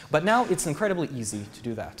 But now it's incredibly easy to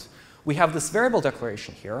do that. We have this variable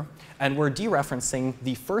declaration here, and we're dereferencing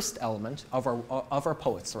the first element of our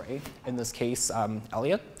poets array, in this case,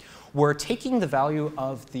 Eliot. We're taking the value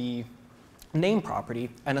of the name property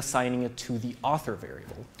and assigning it to the author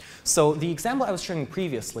variable. So the example I was showing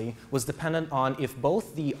previously was dependent on if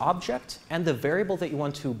both the object and the variable that you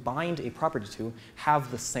want to bind a property to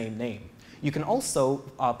have the same name. You can also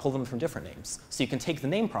pull them from different names. So you can take the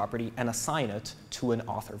name property and assign it to an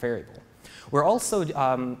author variable. We're also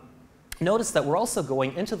notice that we're also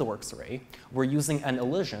going into the works array. We're using an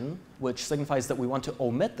elision, which signifies that we want to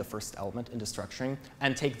omit the first element in destructuring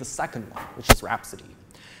and take the second one, which is Rhapsody.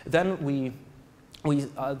 Then we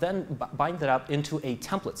bind that up into a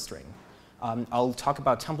template string. I'll talk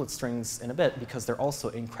about template strings in a bit because they're also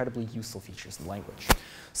incredibly useful features in the language.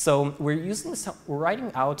 So we're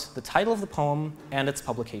writing out the title of the poem and its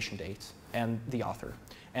publication date and the author.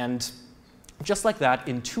 And just like that,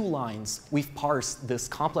 in 2 lines, we've parsed this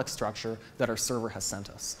complex structure that our server has sent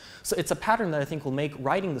us. So it's a pattern that I think will make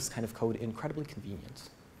writing this kind of code incredibly convenient.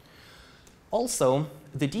 Also,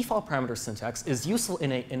 the default parameter syntax is useful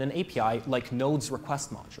in an API like Node's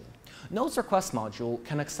request module. Node's request module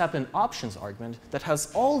can accept an options argument that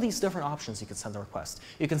has all these different options you can send the request.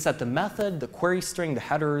 You can set the method, the query string, the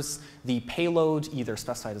headers, the payload, either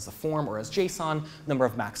specified as a form or as JSON, number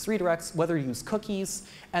of max redirects, whether you use cookies,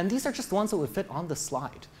 and these are just the ones that would fit on this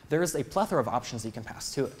slide. There is a plethora of options you can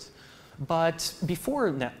pass to it. But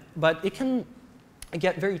it can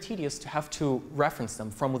get very tedious to have to reference them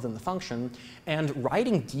from within the function, and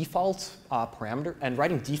writing default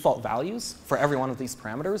default values for every one of these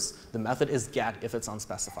parameters. The method is get if it's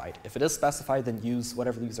unspecified. If it is specified, then use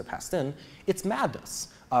whatever the user passed in. It's madness.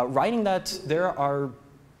 Writing that,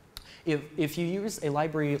 If you use a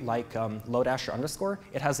library like lodash or underscore,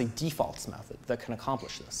 it has a defaults method that can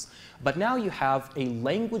accomplish this. But now you have a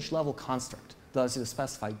language level construct that allows you to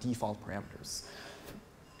specify default parameters.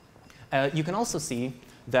 You can also see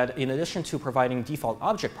that in addition to providing default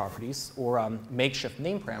object properties or makeshift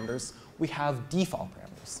name parameters, we have default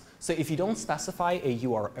parameters. So if you don't specify a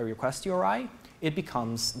request URI, it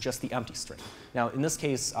becomes just the empty string. Now, in this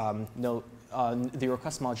case, the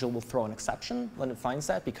request module will throw an exception when it finds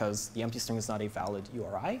that because the empty string is not a valid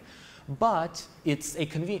URI. But it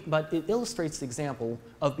illustrates the example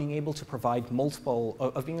of being able to provide multiple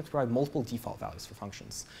default values for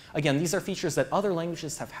functions. Again, these are features that other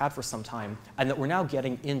languages have had for some time and that we're now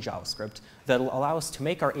getting in JavaScript that will allow us to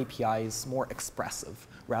make our APIs more expressive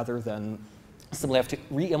rather than simply have to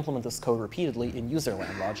re-implement this code repeatedly in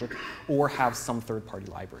user-land logic or have some third-party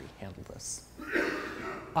library handle this.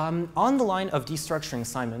 On the line of destructuring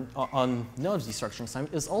assignment, on node destructuring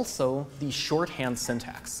assignment, is also the shorthand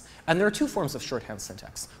syntax. And there are two forms of shorthand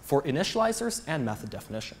syntax, for initializers and method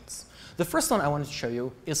definitions. The first one I wanted to show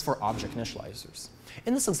you is for object initializers.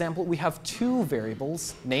 In this example, we have two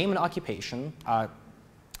variables, name and occupation,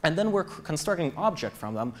 and then we're constructing an object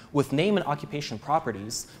from them with name and occupation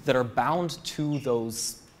properties that are bound to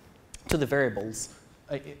the variables,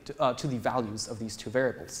 to the values of these two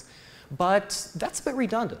variables. But that's a bit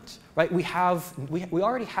redundant, right? We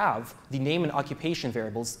already have the name and occupation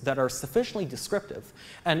variables that are sufficiently descriptive,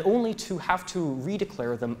 and only to have to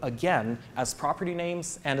redeclare them again as property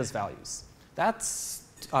names and as values. That's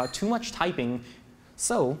too much typing.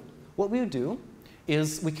 So what we would do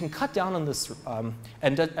is we can cut down on this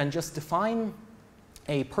and just define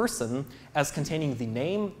a person as containing the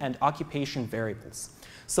name and occupation variables.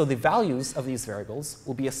 So the values of these variables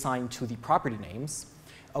will be assigned to the property names,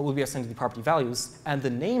 will be assigned to the property values, and the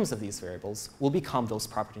names of these variables will become those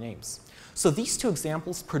property names. So these two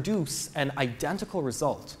examples produce an identical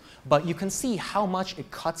result, but you can see how much it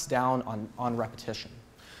cuts down on repetition.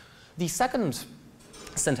 The second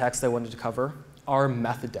syntax that I wanted to cover are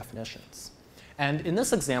method definitions. And in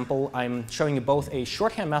this example, I'm showing you both a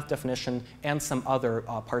shorthand method definition and some other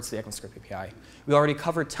parts of the ECMAScript API. We already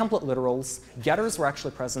covered template literals. Getters were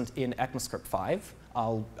actually present in ECMAScript 5.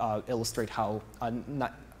 I'll illustrate how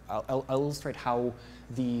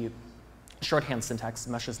the shorthand syntax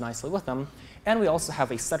meshes nicely with them. And we also have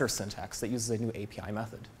a setter syntax that uses a new API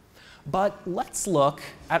method. But let's look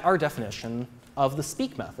at our definition of the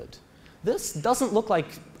speak method. This doesn't look like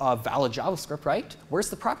valid JavaScript, right? Where's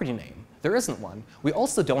the property name? There isn't one. We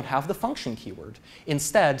also don't have the function keyword.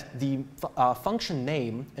 Instead, the function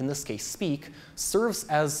name, in this case speak, serves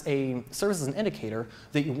as an indicator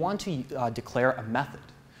that you want to declare a method.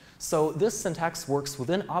 So this syntax works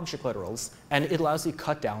within object literals, and it allows you to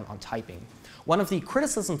cut down on typing. One of the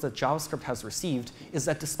criticisms that JavaScript has received is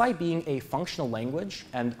that despite being a functional language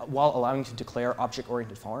and while allowing you to declare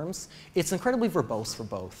object-oriented forms, it's incredibly verbose for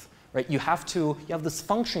both. Right? You have this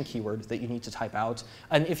function keyword that you need to type out,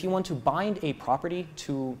 and if you want to bind a property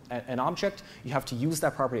to an object, you have to use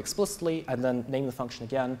that property explicitly and then name the function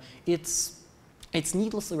again. It's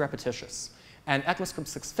needlessly repetitious, and ECMAScript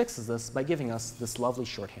 6 fixes this by giving us this lovely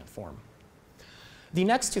shorthand form. The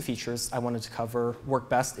next two features I wanted to cover work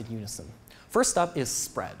best in unison. First up is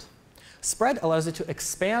spread. Spread allows you to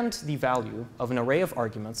expand the value of an array of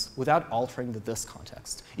arguments without altering the this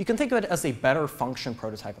context. You can think of it as a better function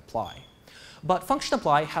prototype apply. But function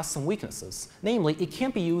apply has some weaknesses. Namely, it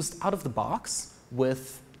can't be used out of the box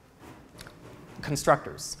with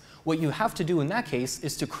constructors. What you have to do in that case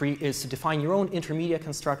is to define your own intermediate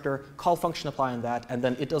constructor, call function apply on that, and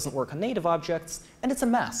then it doesn't work on native objects, and it's a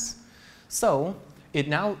mess. So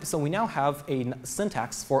we now have a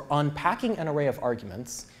syntax for unpacking an array of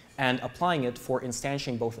arguments and applying it for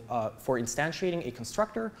instantiating for instantiating a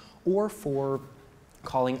constructor or for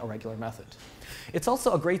calling a regular method. It's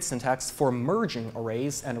also a great syntax for merging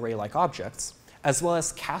arrays and array-like objects, as well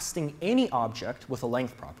as casting any object with a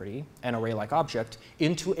length property, an array-like object,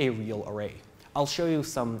 into a real array. I'll show you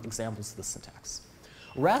some examples of this syntax.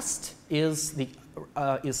 Rest is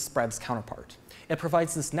spread's counterpart. It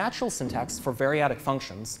provides this natural syntax for variadic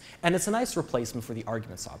functions, and it's a nice replacement for the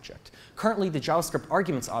arguments object. Currently, the JavaScript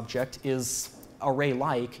arguments object is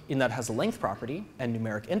array-like in that it has a length property and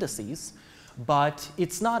numeric indices, but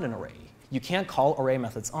it's not an array. You can't call array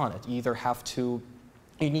methods on it.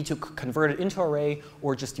 You need to convert it into array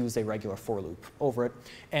or just use a regular for loop over it.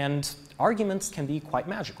 And arguments can be quite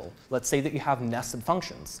magical. Let's say that you have nested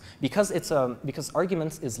functions. Because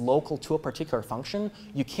arguments is local to a particular function,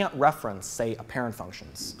 you can't reference, say, a parent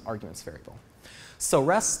function's arguments variable. So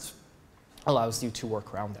REST allows you to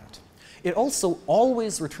work around that. It also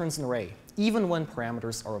always returns an array. even when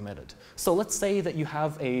parameters are omitted. So let's say that you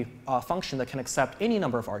have a function that can accept any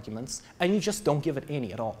number of arguments, and you just don't give it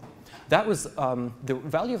any at all. That was the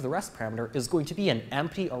value of the rest parameter is going to be an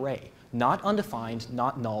empty array, not undefined,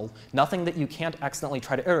 not null, nothing that you can't accidentally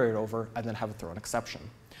try to iterate over and then have it throw an exception.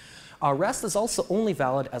 Rest is also only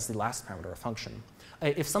valid as the last parameter of a function.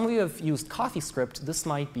 If some of you have used CoffeeScript, this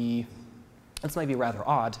might be rather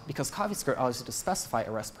odd, because CoffeeScript allows you to specify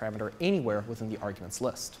a rest parameter anywhere within the arguments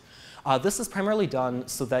list. This is primarily done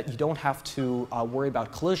so that you don't have to worry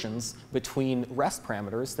about collisions between rest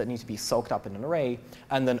parameters that need to be soaked up in an array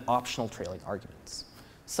and then optional trailing arguments.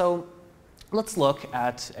 So let's look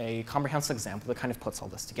at a comprehensive example that kind of puts all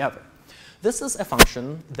this together. This is a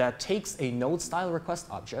function that takes a node-style request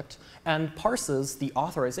object and parses the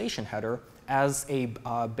authorization header as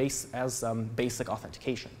basic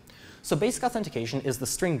authentication. So basic authentication is the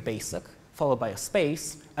string basic followed by a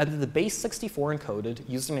space, and then the base 64 encoded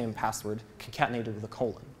username and password concatenated with a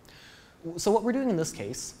colon. So what we're doing in this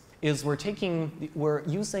case is we're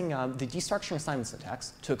using the destructuring assignment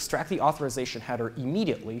syntax to extract the authorization header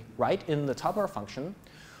immediately right in the top of our function.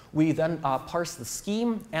 We then parse the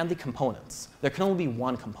scheme and the components. There can only be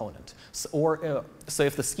one component. So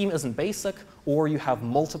if the scheme isn't basic, or you have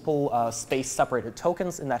multiple space-separated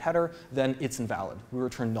tokens in that header, then it's invalid. We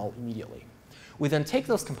return null immediately. We then take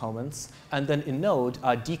those components and then in Node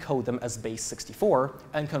decode them as base 64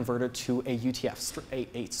 and convert it to a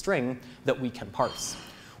UTF-8 string that we can parse.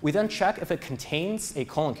 We then check if it contains a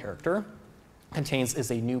colon character. Contains is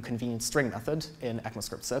a new convenient string method in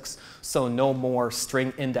ECMAScript 6, so no more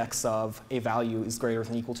string index of a value is greater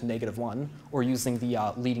than or equal to -1, or using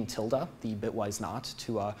the leading tilde, the bitwise not,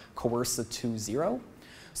 to coerce it to 0.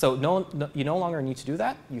 So you no longer need to do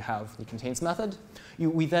that. You have the contains method.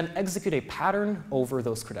 We then execute a pattern over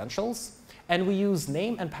those credentials, and we use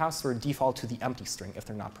name and password default to the empty string if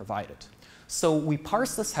they're not provided. So we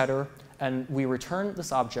parse this header, and we return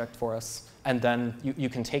this object for us, and then you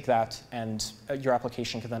can take that, and your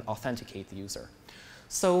application can then authenticate the user.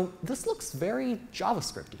 So this looks very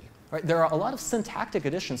JavaScript-y. Right? There are a lot of syntactic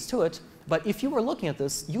additions to it, but if you were looking at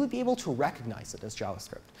this, you would be able to recognize it as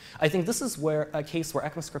JavaScript. I think this is a case where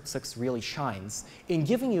ECMAScript 6 really shines in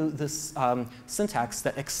giving you this syntax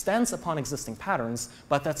that extends upon existing patterns,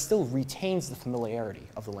 but that still retains the familiarity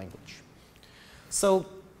of the language. So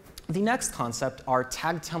the next concept are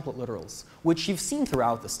tag template literals, which you've seen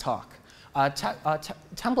throughout this talk.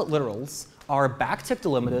 Template literals are backtick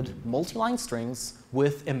delimited multi-line strings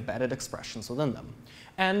with embedded expressions within them.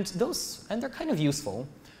 And they're kind of useful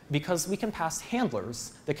because we can pass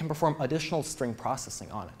handlers that can perform additional string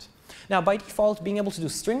processing on it. Now, by default, being able to do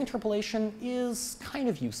string interpolation is kind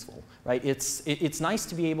of useful, right? It's nice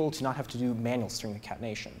to be able to not have to do manual string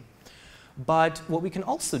concatenation. But what we can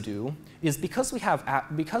also do is because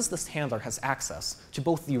this handler has access to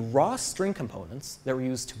both the raw string components that were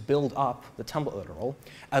used to build up the template literal,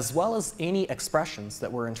 as well as any expressions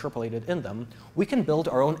that were interpolated in them, we can build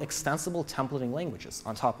our own extensible templating languages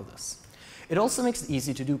on top of this. It also makes it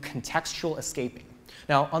easy to do contextual escaping.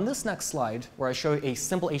 Now, on this next slide, where I show a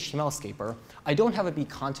simple HTML escaper, I don't have it be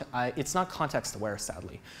it's not context aware,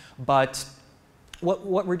 sadly, but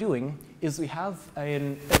what we're doing is we have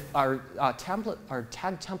our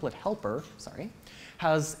tag template helper,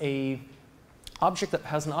 has an object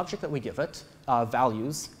that we give it,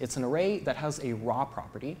 values. It's an array that has a raw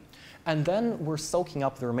property, and then we're soaking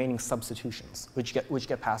up the remaining substitutions, which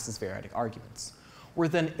get passed as variadic arguments. We're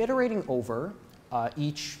then iterating over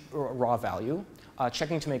each raw value,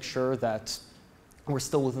 checking to make sure that we're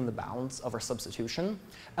still within the bounds of our substitution,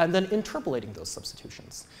 and then interpolating those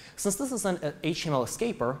substitutions. Since this is an HTML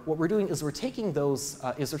escaper, what we're doing is we're taking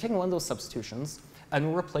one of those substitutions and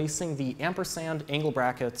we're replacing the ampersand, angle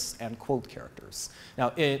brackets, and quote characters.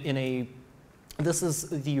 Now, this is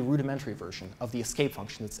the rudimentary version of the escape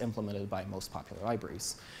function that's implemented by most popular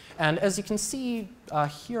libraries. And as you can see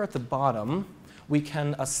here at the bottom, we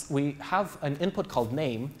have an input called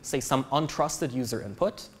name, say some untrusted user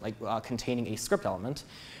input, like containing a script element.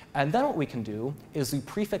 And then what we can do is we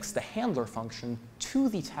prefix the handler function to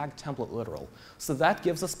the tag template literal. So that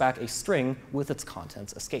gives us back a string with its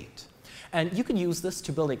contents escaped. And you can use this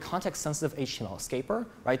to build a context-sensitive HTML escaper.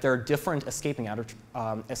 Right? There are different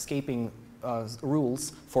escaping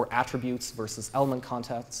rules for attributes versus element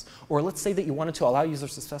contexts. Or let's say that you wanted to allow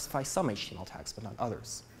users to specify some HTML tags, but not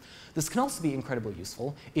others. This can also be incredibly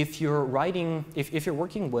useful if you're working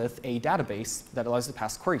with a database that allows you to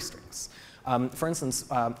pass query strings. For instance,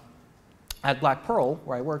 at Black Pearl,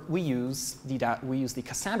 where I work, we use the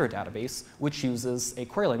Cassandra database, which uses a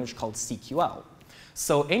query language called CQL.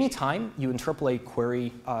 So anytime you interpolate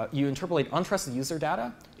untrusted user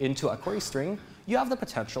data into a query string, you have the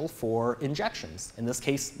potential for injections. In this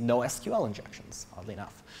case, no SQL injections, oddly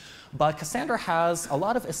enough. But Cassandra has a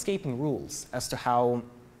lot of escaping rules as to how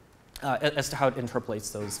it interpolates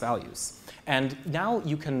those values. And now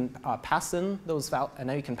you can pass in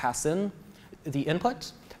the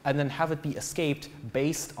input and then have it be escaped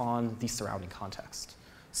based on the surrounding context.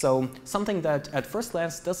 So something that at first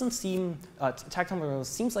glance doesn't seem, tactile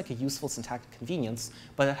seems like a useful syntactic convenience,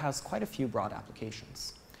 but it has quite a few broad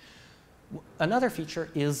applications. Another feature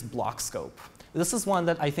is block scope. This is one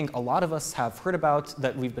that I think a lot of us have heard about,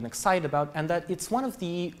 that we've been excited about, and that it's one of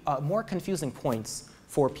the more confusing points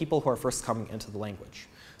for people who are first coming into the language.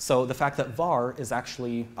 So the fact that var is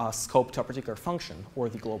actually scoped to a particular function, or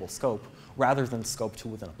the global scope, rather than scoped to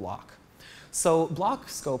within a block. So block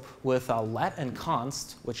scope with let and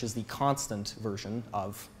const, which is the constant version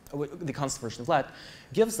of let,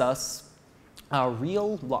 gives us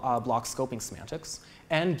real block scoping semantics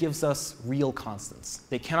and gives us real constants.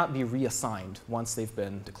 They cannot be reassigned once they've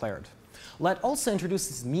been declared. Let also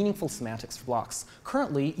introduces meaningful semantics for blocks.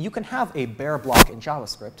 Currently, you can have a bare block in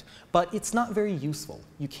JavaScript, but it's not very useful.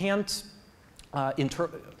 You can't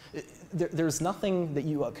there's nothing that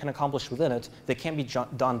you can accomplish within it that can be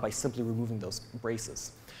done by simply removing those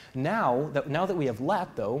braces. Now that we have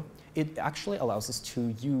let, though, it actually allows us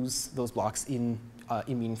to use those blocks in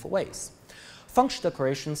meaningful ways. Function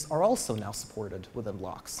declarations are also now supported within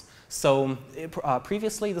blocks. So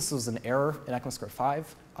previously, this was an error in ECMAScript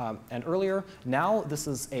 5 and earlier. Now this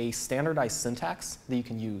is a standardized syntax that you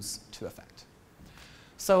can use to effect.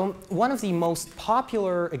 So one of the most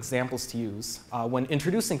popular examples to use when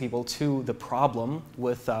introducing people to the problem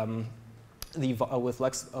with the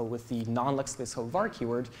non-lexical var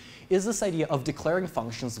keyword is this idea of declaring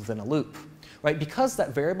functions within a loop. Right? Because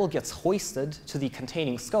that variable gets hoisted to the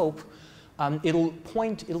containing scope, it'll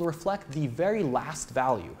reflect the very last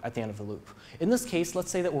value at the end of the loop. In this case,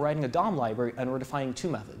 let's say that we're writing a DOM library and we're defining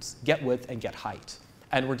two methods, getWidth and getHeight.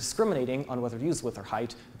 And we're discriminating on whether to use width or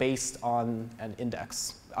height based on an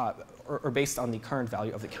index, or based on the current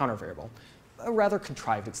value of the counter variable. A rather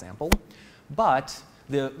contrived example. But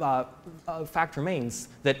the fact remains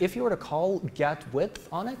that if you were to call getWidth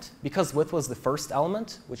on it, because width was the first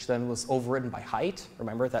element, which then was overridden by height,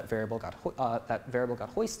 remember that variable got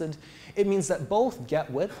hoisted, it means that both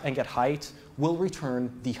getWidth and getHeight will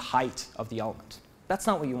return the height of the element. That's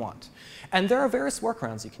not what you want. And there are various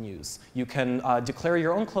workarounds you can use. You can declare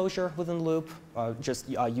your own closure within the loop, just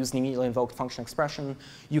use an immediately invoked function expression.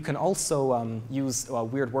 You can also use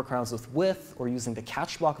weird workarounds with with, or using the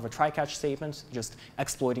catch block of a try-catch statement, just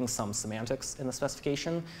exploiting some semantics in the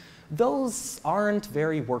specification. Those aren't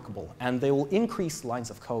very workable, and they will increase lines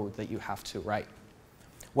of code that you have to write.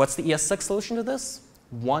 What's the ES6 solution to this?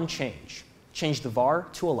 One change. Change the var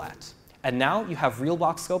to a let. And now you have real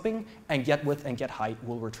block scoping, and getWidth and getHeight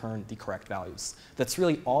will return the correct values. That's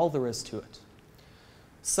really all there is to it.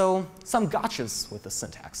 So some gotchas with the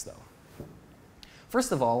syntax, though.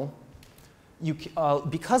 First of all,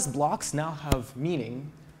 because blocks now have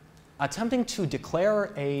meaning, attempting to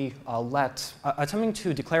declare a let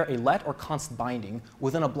or const binding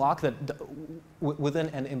within a block within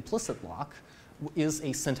an implicit block is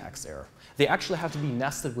a syntax error. They actually have to be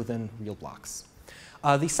nested within real blocks.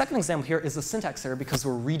 The second example here is a syntax error because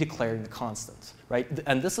we're redeclaring the constant, right?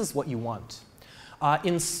 And this is what you want.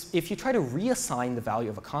 If you try to reassign the value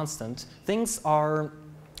of a constant, things aren't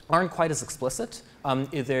quite as explicit.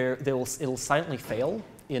 It'll silently fail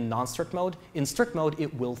in non-strict mode. In strict mode,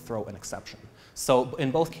 it will throw an exception. So in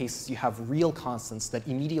both cases, you have real constants that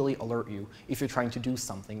immediately alert you if you're trying to do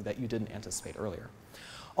something that you didn't anticipate earlier.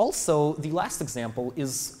 Also, the last example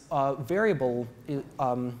is variable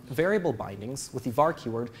bindings with the var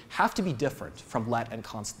keyword have to be different from let and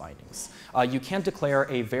const bindings. You can't declare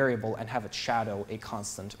a variable and have it shadow a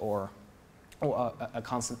constant or a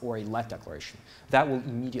let declaration. That will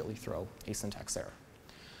immediately throw a syntax error.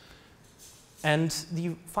 And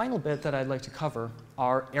the final bit that I'd like to cover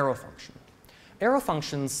are arrow functions. Arrow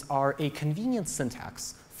functions are a convenient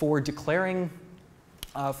syntax for declaring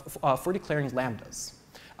lambdas.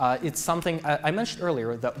 It's something I mentioned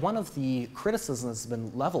earlier that one of the criticisms that's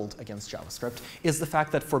been leveled against JavaScript is the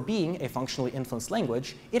fact that for being a functionally influenced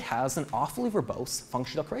language, it has an awfully verbose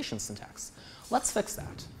function declaration syntax. Let's fix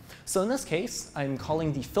that. So in this case, I'm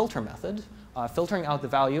calling the filter method, filtering out the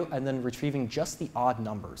value, and then retrieving just the odd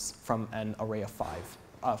numbers from an array of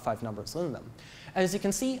five numbers within them. And as you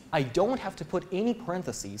can see, I don't have to put any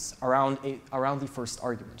parentheses around the first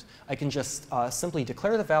argument. I can just simply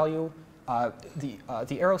declare the value,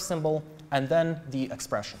 the arrow symbol, and then the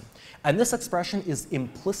expression. And this expression is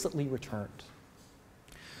implicitly returned.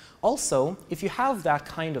 Also, if you have that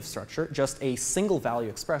kind of structure, just a single value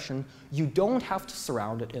expression, you don't have to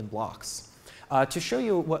surround it in blocks. To show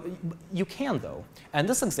you what you can, though. And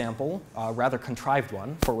this example, rather contrived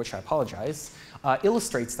one, for which I apologize,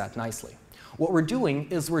 illustrates that nicely. What we're doing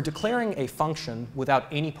is we're declaring a function without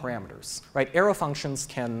any parameters. Right? Arrow functions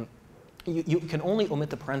can, you can only omit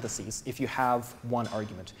the parentheses if you have one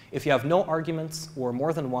argument. If you have no arguments or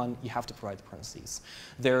more than one, you have to provide the parentheses.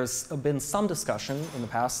 There's been some discussion in the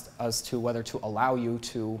past as to whether to allow you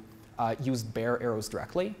to use bare arrows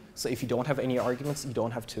directly. So if you don't have any arguments, you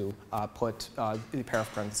don't have to put the pair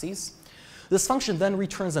of parentheses. This function then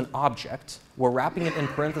returns an object. We're wrapping it in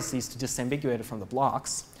parentheses to disambiguate it from the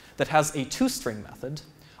blocks that has a toString method.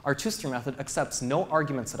 Our toString method accepts no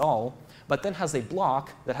arguments at all, but then has a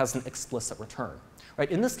block that has an explicit return. Right?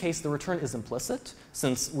 In this case, the return is implicit.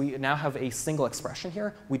 Since we now have a single expression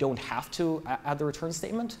here, we don't have to add the return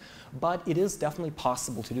statement, but it is definitely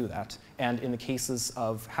possible to do that. And in the cases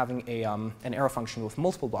of having an arrow function with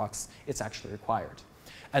multiple blocks, it's actually required.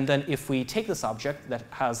 And then if we take this object that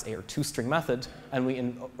has a toString method,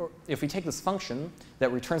 and if we take this function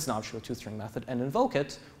that returns an object with a toString method and invoke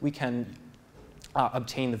it, we can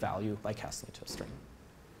obtain the value by casting it to a string.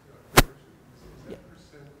 Yeah.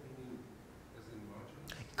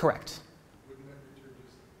 Correct. Wouldn't that return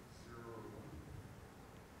just 0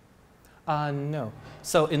 or 1? No.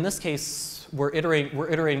 So in this case, we're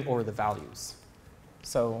iterating over the values.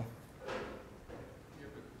 So. Yeah,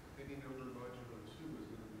 but any number modulo 2 is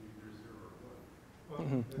going to be either 0 or 1.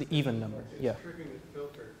 Well, the even number. Yeah. Triggering a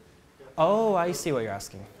filter. Oh, I see what you're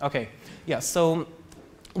asking. OK. Yeah. So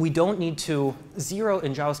we don't need to. 0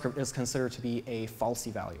 in JavaScript is considered to be a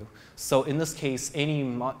falsy value. So in this case, any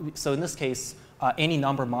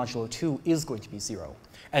number modulo 2 is going to be 0.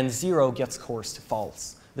 And 0 gets coerced to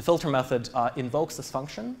false. The filter method invokes this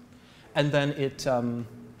function, and then it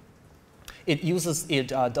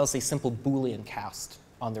does a simple Boolean cast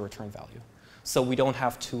on the return value. So we don't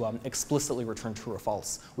have to explicitly return true or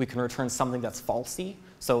false. We can return something that's falsy,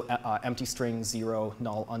 so empty string, 0,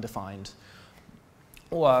 null, undefined.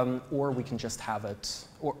 Or we can just have it,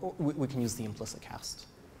 or we can use the implicit cast.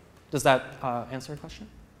 Does that answer your question?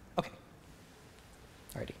 OK.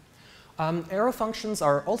 Alrighty. Arrow functions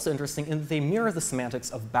are also interesting in that they mirror the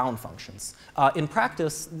semantics of bound functions. In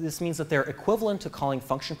practice, this means that they're equivalent to calling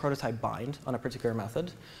function prototype bind on a particular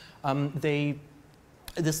method.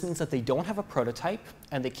 This means that they don't have a prototype,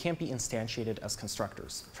 and they can't be instantiated as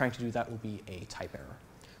constructors. Trying to do that will be a type error.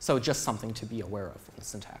 So just something to be aware of in the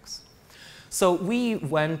syntax. So we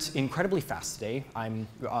went incredibly fast today. I'm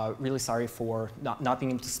really sorry for not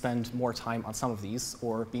being able to spend more time on some of these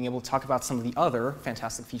or being able to talk about some of the other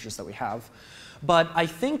fantastic features that we have. But I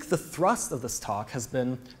think the thrust of this talk has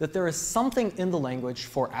been that there is something in the language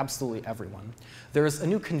for absolutely everyone. There's a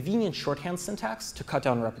new convenient shorthand syntax to cut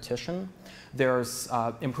down repetition. There's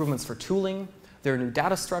improvements for tooling. There are new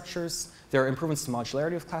data structures. There are improvements to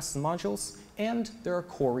modularity of classes and modules. And there are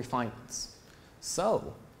core refinements.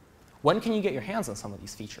 So when can you get your hands on some of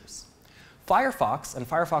these features? Firefox and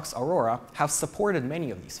Firefox Aurora have supported many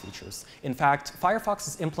of these features. In fact,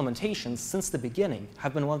 Firefox's implementations since the beginning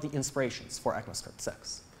have been one of the inspirations for ECMAScript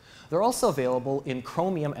 6. They're also available in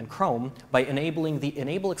Chromium and Chrome by enabling the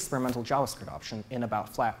Enable Experimental JavaScript option in About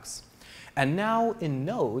Flags. And now in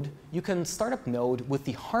Node, you can start up Node with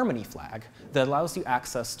the Harmony flag that allows you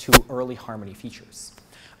access to early Harmony features.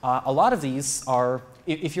 A lot of these are,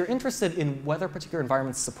 if you're interested in whether particular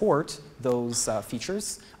environments support those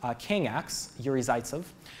features, Kangax, Yuri Zaitsev,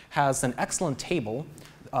 has an excellent table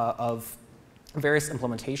of various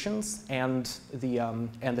implementations and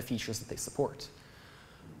the features that they support.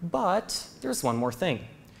 But there's one more thing.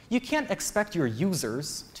 You can't expect your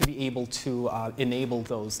users to be able to enable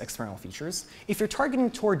those experimental features. If you're targeting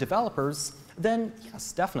toward developers, then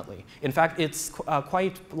yes, definitely. In fact, it's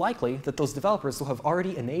quite likely that those developers will have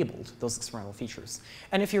already enabled those experimental features.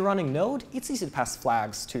 And if you're running Node, it's easy to pass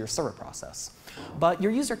flags to your server process. But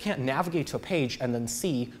your user can't navigate to a page and then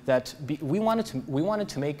see that we wanted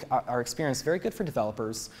to make our experience very good for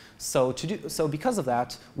developers. So because of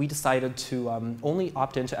that, we decided to only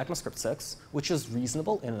opt into ECMAScript 6, which is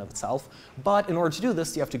reasonable in and of itself. But in order to do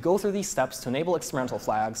this, you have to go through these steps to enable experimental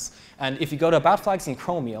flags. And if you go to About Flags in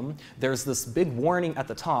Chromium, there's this big warning at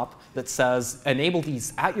the top that says, enable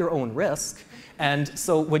these at your own risk. And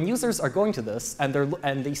so when users are going to this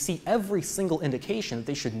and they see every single indication that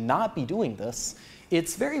they should not be doing this,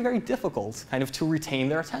 it's very, very difficult kind of to retain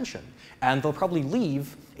their attention. And they'll probably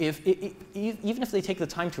leave even if they take the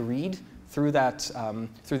time to read through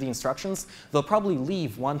through the instructions, they'll probably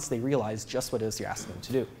leave once they realize just what it is you're asking them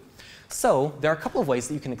to do. So there are a couple of ways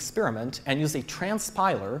that you can experiment and use a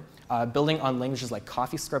transpiler building on languages like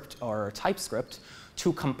CoffeeScript or TypeScript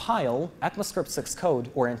to compile ECMAScript 6 code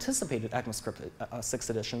or anticipated ECMAScript 6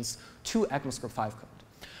 editions to ECMAScript 5 code.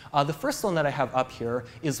 The first one that I have up here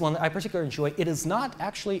is one that I particularly enjoy. It is not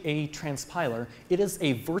actually a transpiler. It is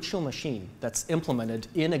a virtual machine that's implemented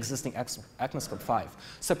in existing ECMAScript 5.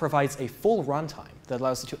 So it provides a full runtime that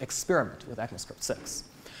allows you to experiment with ECMAScript 6.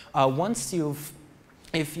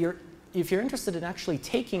 If you're interested in actually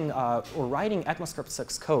taking or writing ECMAScript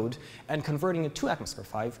 6 code and converting it to ECMAScript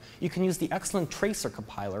 5, you can use the excellent tracer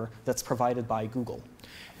compiler that's provided by Google.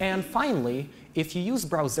 And finally, if you use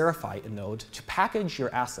Browserify in Node to package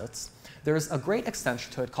your assets, there's a great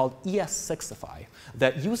extension to it called ES6ify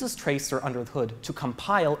that uses Tracer under the hood to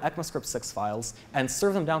compile ECMAScript 6 files and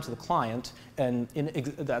serve them down to the client, and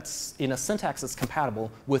that's in a syntax that's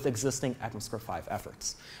compatible with existing ECMAScript 5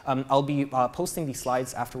 efforts. I'll be posting these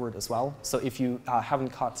slides afterward as well, so if you haven't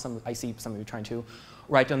caught some, I see some of you trying to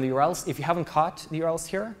write down the URLs. If you haven't caught the URLs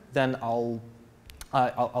here, then I'll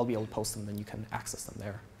be able to post them, then you can access them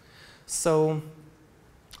there. So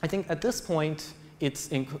I think at this point,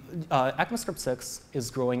 ECMAScript 6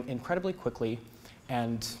 is growing incredibly quickly,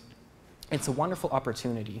 and it's a wonderful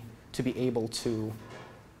opportunity to be able to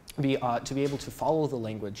follow the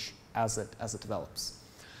language as it develops.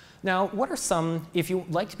 Now, what are some, if you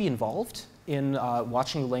like to be involved in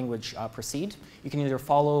watching the language proceed, you can either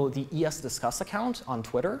follow the ESDiscuss account on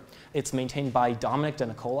Twitter. It's maintained by Dominic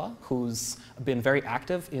DeNicola, who's been very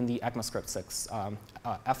active in the ECMAScript 6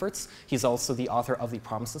 efforts. He's also the author of the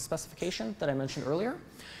promises specification that I mentioned earlier.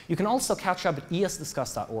 You can also catch up at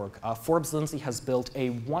esdiscuss.org. Forbes Lindsay has built a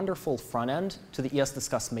wonderful front end to the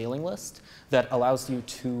ESDiscuss mailing list that allows you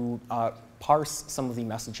to parse some of the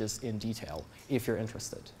messages in detail if you're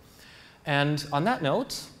interested. And on that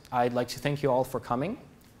note, I'd like to thank you all for coming.